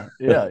 Yeah,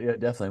 yeah, yeah,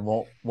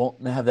 definitely.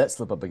 Won't have that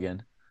slip up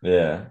again.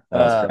 Yeah, I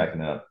was Um,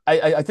 cracking up.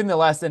 I think the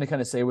last thing to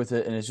kind of say with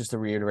it, and it's just to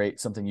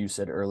reiterate something you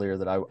said earlier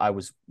that I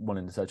was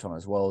wanting to touch on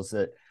as well, is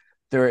that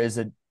there is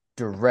a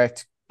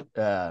direct,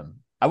 I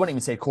wouldn't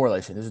even say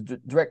correlation. There's a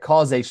direct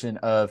causation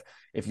of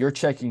if you're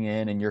checking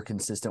in and you're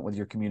consistent with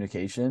your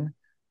communication,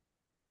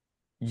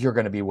 you're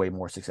going to be way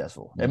more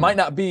successful. It might Mm-hmm.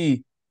 not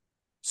be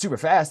super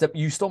fast.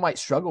 You still might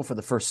struggle for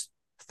the first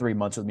 3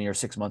 months with me or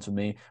 6 months with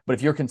me. But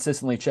if you're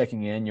consistently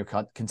checking in, you're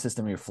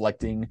consistently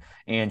reflecting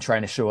and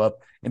trying to show up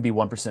and be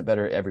 1%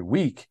 better every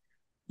week,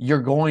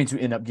 you're going to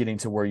end up getting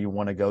to where you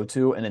want to go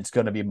to. And it's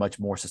going to be much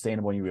more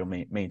sustainable and you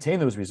will maintain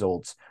those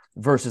results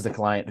versus the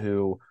client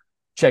who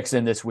checks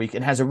in this week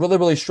and has a really,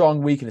 really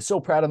strong week and is so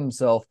proud of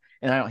himself.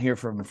 And I don't hear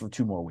from him for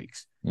 2 more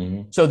weeks.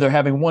 Mm-hmm. So they're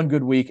having one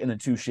good week and then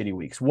 2 shitty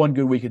weeks, one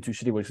good week and 2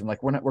 shitty weeks. I'm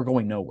like, we're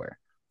going nowhere.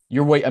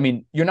 I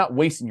mean, you're not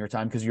wasting your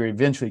time because you're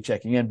eventually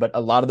checking in. But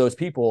a lot of those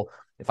people,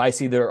 if I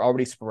see they're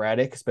already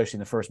sporadic, especially in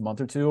the first month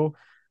or two,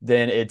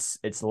 then it's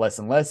less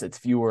and less. It's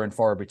fewer and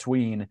far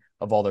between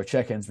of all their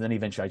check-ins. And then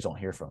eventually I just don't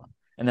hear from them.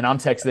 And then I'm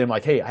texting them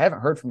like, hey, I haven't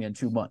heard from you in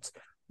 2 months.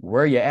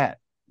 Where are you at?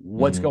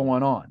 What's Mm-hmm.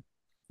 going on?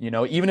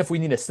 Even if we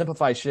need to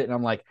simplify shit, and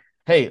I'm like,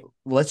 hey,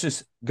 let's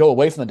just go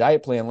away from the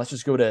diet plan. Let's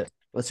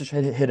just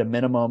hit a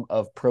minimum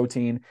of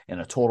protein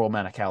and a total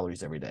amount of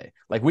calories every day.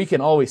 Like we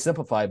can always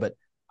simplify, but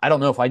I don't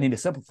know if I need to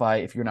simplify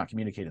if you're not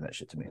communicating that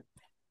shit to me.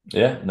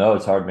 Yeah, no,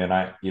 it's hard, man.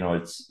 I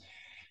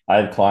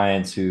have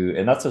clients who,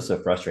 and that's just so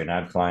frustrating.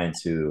 I have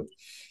clients who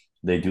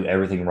they do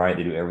everything right,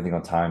 they do everything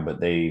on time, but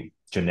they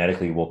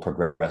genetically will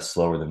progress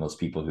slower than those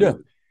people Yeah.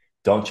 who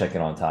don't check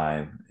in on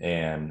time.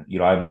 And,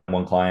 I have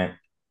one client,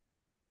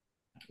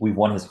 we've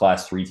won his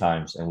class 3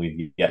 times and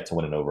we've yet to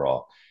win an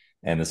overall.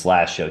 And this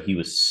last show, he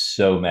was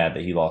so mad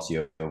that he lost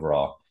the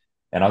overall.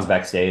 And I was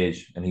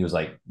backstage and he was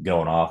like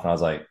going off. And I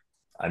was like,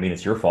 I mean,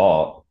 it's your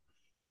fault.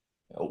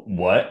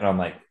 What? And I'm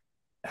like,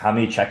 how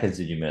many check-ins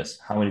did you miss?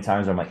 How many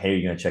times I'm like, hey,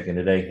 you're gonna check in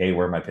today? Hey,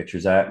 where are my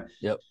pictures at?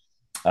 Yep.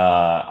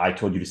 I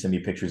told you to send me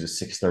pictures at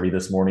 6:30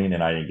 this morning,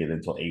 and I didn't get it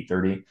until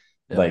 8:30.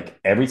 Yep. Like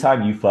every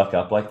time you fuck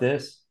up like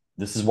this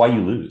is why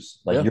you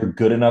lose. Like Yep. you're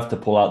good enough to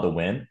pull out the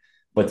win,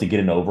 but to get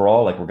an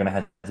overall, like we're gonna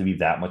have to be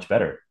that much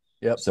better.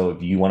 Yep. So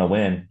if you want to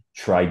win,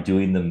 try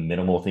doing the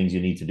minimal things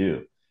you need to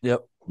do.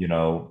 Yep.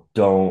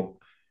 Don't.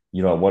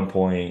 At one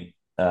point,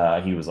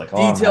 he was like, "Oh,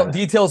 I'm having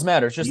Details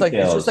matter. It's just like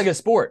details. a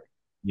sport.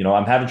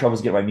 I'm having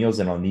troubles getting my meals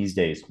in on these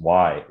days.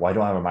 Why? Why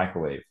don't I have a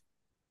microwave?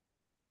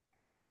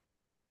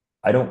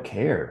 I don't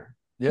care.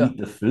 Yeah. Eat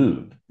the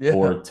food Yeah.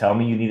 or tell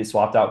me you need it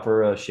swapped out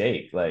for a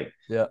shake. Like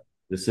Yeah.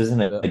 this isn't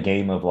a, Yeah. a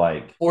game of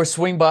like, Or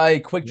swing by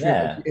Quick Trip.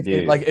 yeah,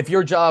 Like dude. if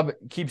your job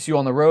keeps you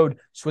on the road,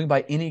 swing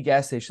by any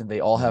gas station.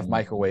 They all have Mhm.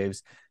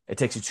 microwaves. It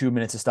takes you 2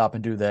 minutes to stop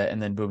and do that,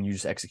 and then boom, you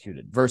just execute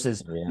it.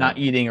 Versus Yeah. not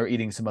eating or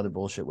eating some other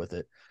bullshit with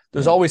it.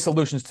 There's Yeah. always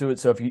solutions to it.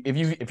 So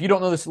if you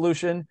don't know the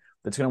solution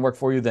that's going to work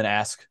for you, then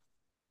ask,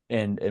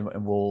 and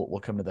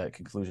we'll come to that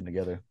conclusion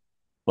together.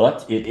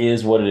 But it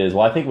is what it is.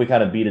 Well, I think we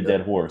kind of beat a Yep.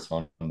 dead horse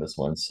on this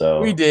one. We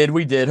So did,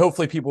 we did.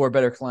 Hopefully, people are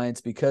better clients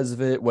because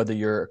of it. Whether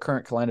you're a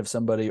current client of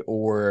somebody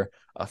or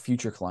a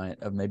future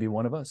client of maybe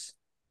one of us.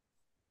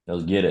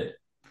 let's get it.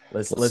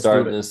 Let's Let's do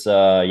start it. this.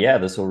 Yeah,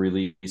 this will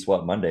release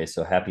what Monday.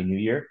 So happy New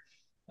Year.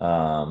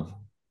 Um,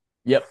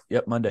 Yep.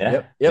 Monday. yeah,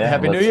 Yep. yeah.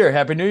 Happy New Year.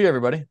 Happy New Year,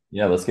 everybody.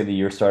 Let's get the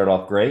year started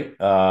off great.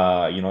 If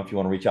you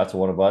want to reach out to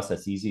one of us,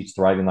 that's easy. It's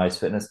Thriving Lives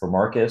Fitness for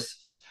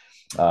Marcus.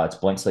 It's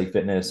Blank Slate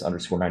Fitness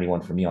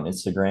 _91 for me on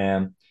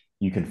Instagram.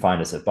 You can find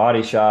us at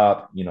Body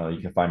Shop. You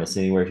can find us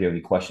anywhere. If you have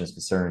any questions,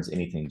 concerns,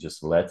 anything,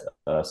 just let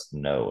us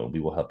know and we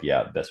will help you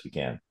out the best we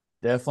can.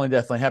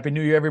 Definitely. Happy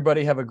New Year,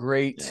 everybody. Have a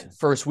great Yeah.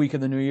 first week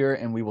of the new year,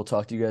 and we will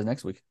talk to you guys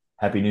next week.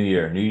 Happy New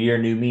Year. New year,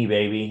 new me,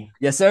 baby.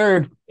 Yes,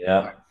 sir.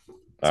 Yeah. All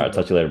See right. you.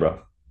 Talk to you later,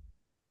 bro.